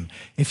in him.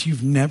 If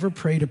you've never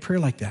prayed a prayer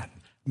like that,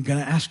 I'm going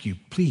to ask you,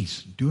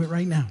 please do it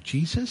right now.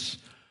 Jesus,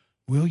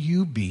 will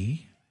you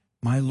be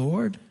my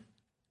Lord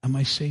and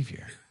my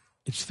Savior?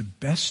 It's the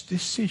best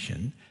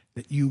decision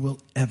that you will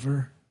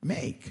ever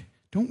make.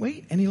 Don't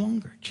wait any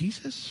longer.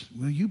 Jesus,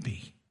 will you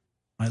be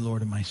my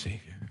Lord and my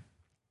Savior?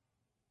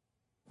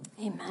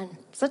 Amen.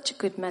 Such a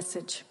good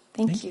message.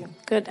 Thank you.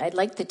 Good. I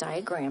like the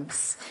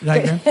diagrams.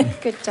 Diagram?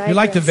 Good diagrams. You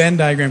like the Venn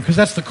diagram because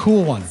that's the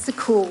cool one. It's a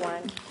cool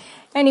one.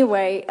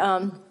 Anyway,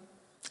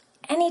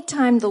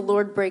 anytime the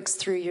Lord breaks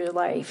through your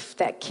life,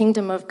 that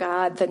kingdom of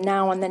God, the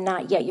now and the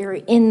not yet, you're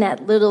in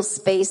that little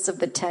space of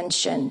the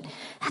tension.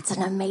 That's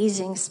an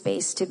amazing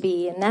space to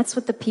be. And that's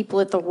what the people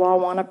at the wall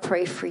want to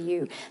pray for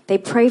you. They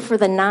pray for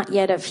the not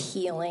yet of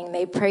healing.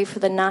 They pray for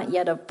the not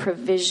yet of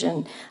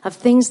provision, of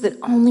things that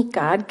only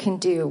God can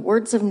do,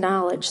 words of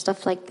knowledge,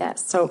 stuff like that.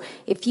 So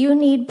if you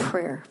need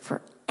prayer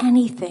for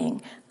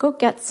anything, go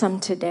get some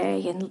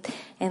today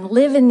and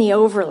live in the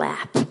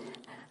overlap.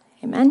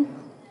 Amen?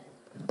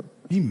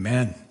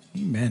 Amen.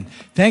 Amen.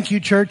 Thank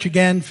you, church,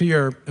 again, for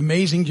your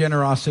amazing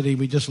generosity.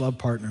 We just love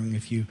partnering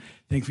with you.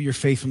 Thank you for your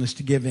faithfulness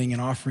to giving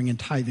and offering and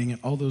tithing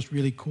and all those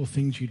really cool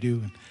things you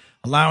do and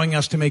allowing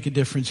us to make a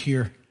difference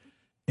here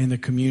in the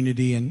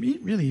community and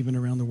really even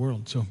around the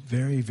world. So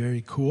very,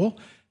 very cool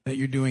that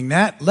you're doing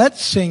that.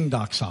 Let's sing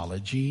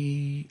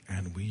doxology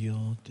and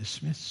we'll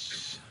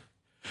dismiss.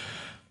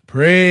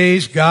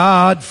 Praise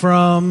God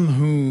from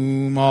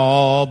whom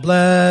all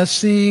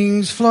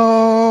blessings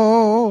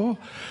flow.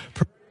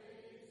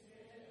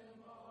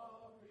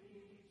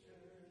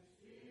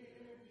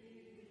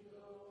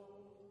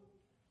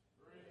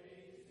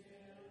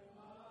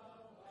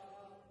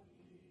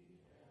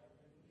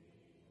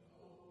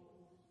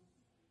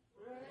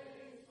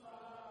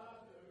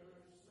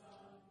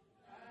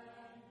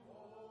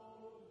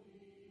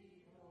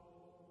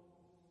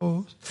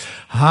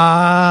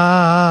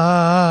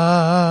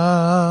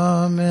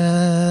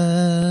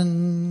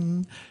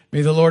 Amen.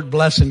 May the Lord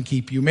bless and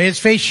keep you. May his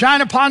face shine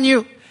upon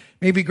you.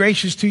 May he be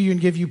gracious to you and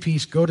give you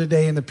peace. Go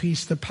today in the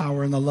peace, the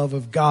power, and the love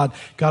of God.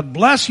 God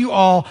bless you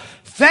all.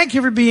 Thank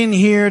you for being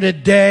here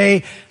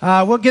today.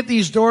 We'll get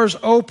these doors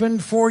open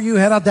for you.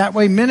 Head out that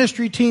way.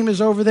 Ministry team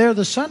is over there.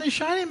 The sun is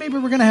shining. Maybe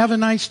we're going to have a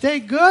nice day.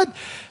 Good.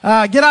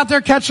 Get out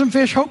there, catch some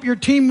fish. Hope your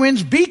team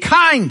wins. Be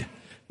kind.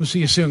 We'll see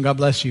you soon. God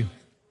bless you.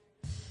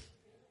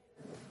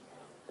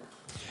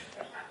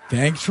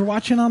 Thanks for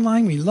watching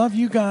online. We love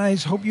you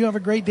guys. Hope you have a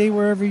great day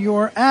wherever you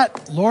are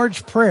at. Lord's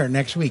Prayer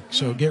next week.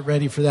 So get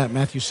ready for that.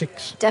 Matthew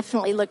 6.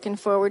 Definitely looking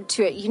forward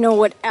to it. You know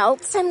what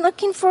else I'm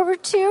looking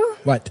forward to?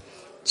 What?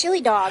 Chili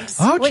dogs.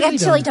 Oh, we got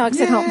chili dogs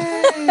Yay. at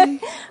home.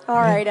 All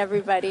right,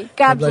 everybody.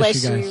 God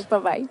bless you. guys.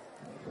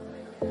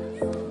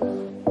 Bye-bye.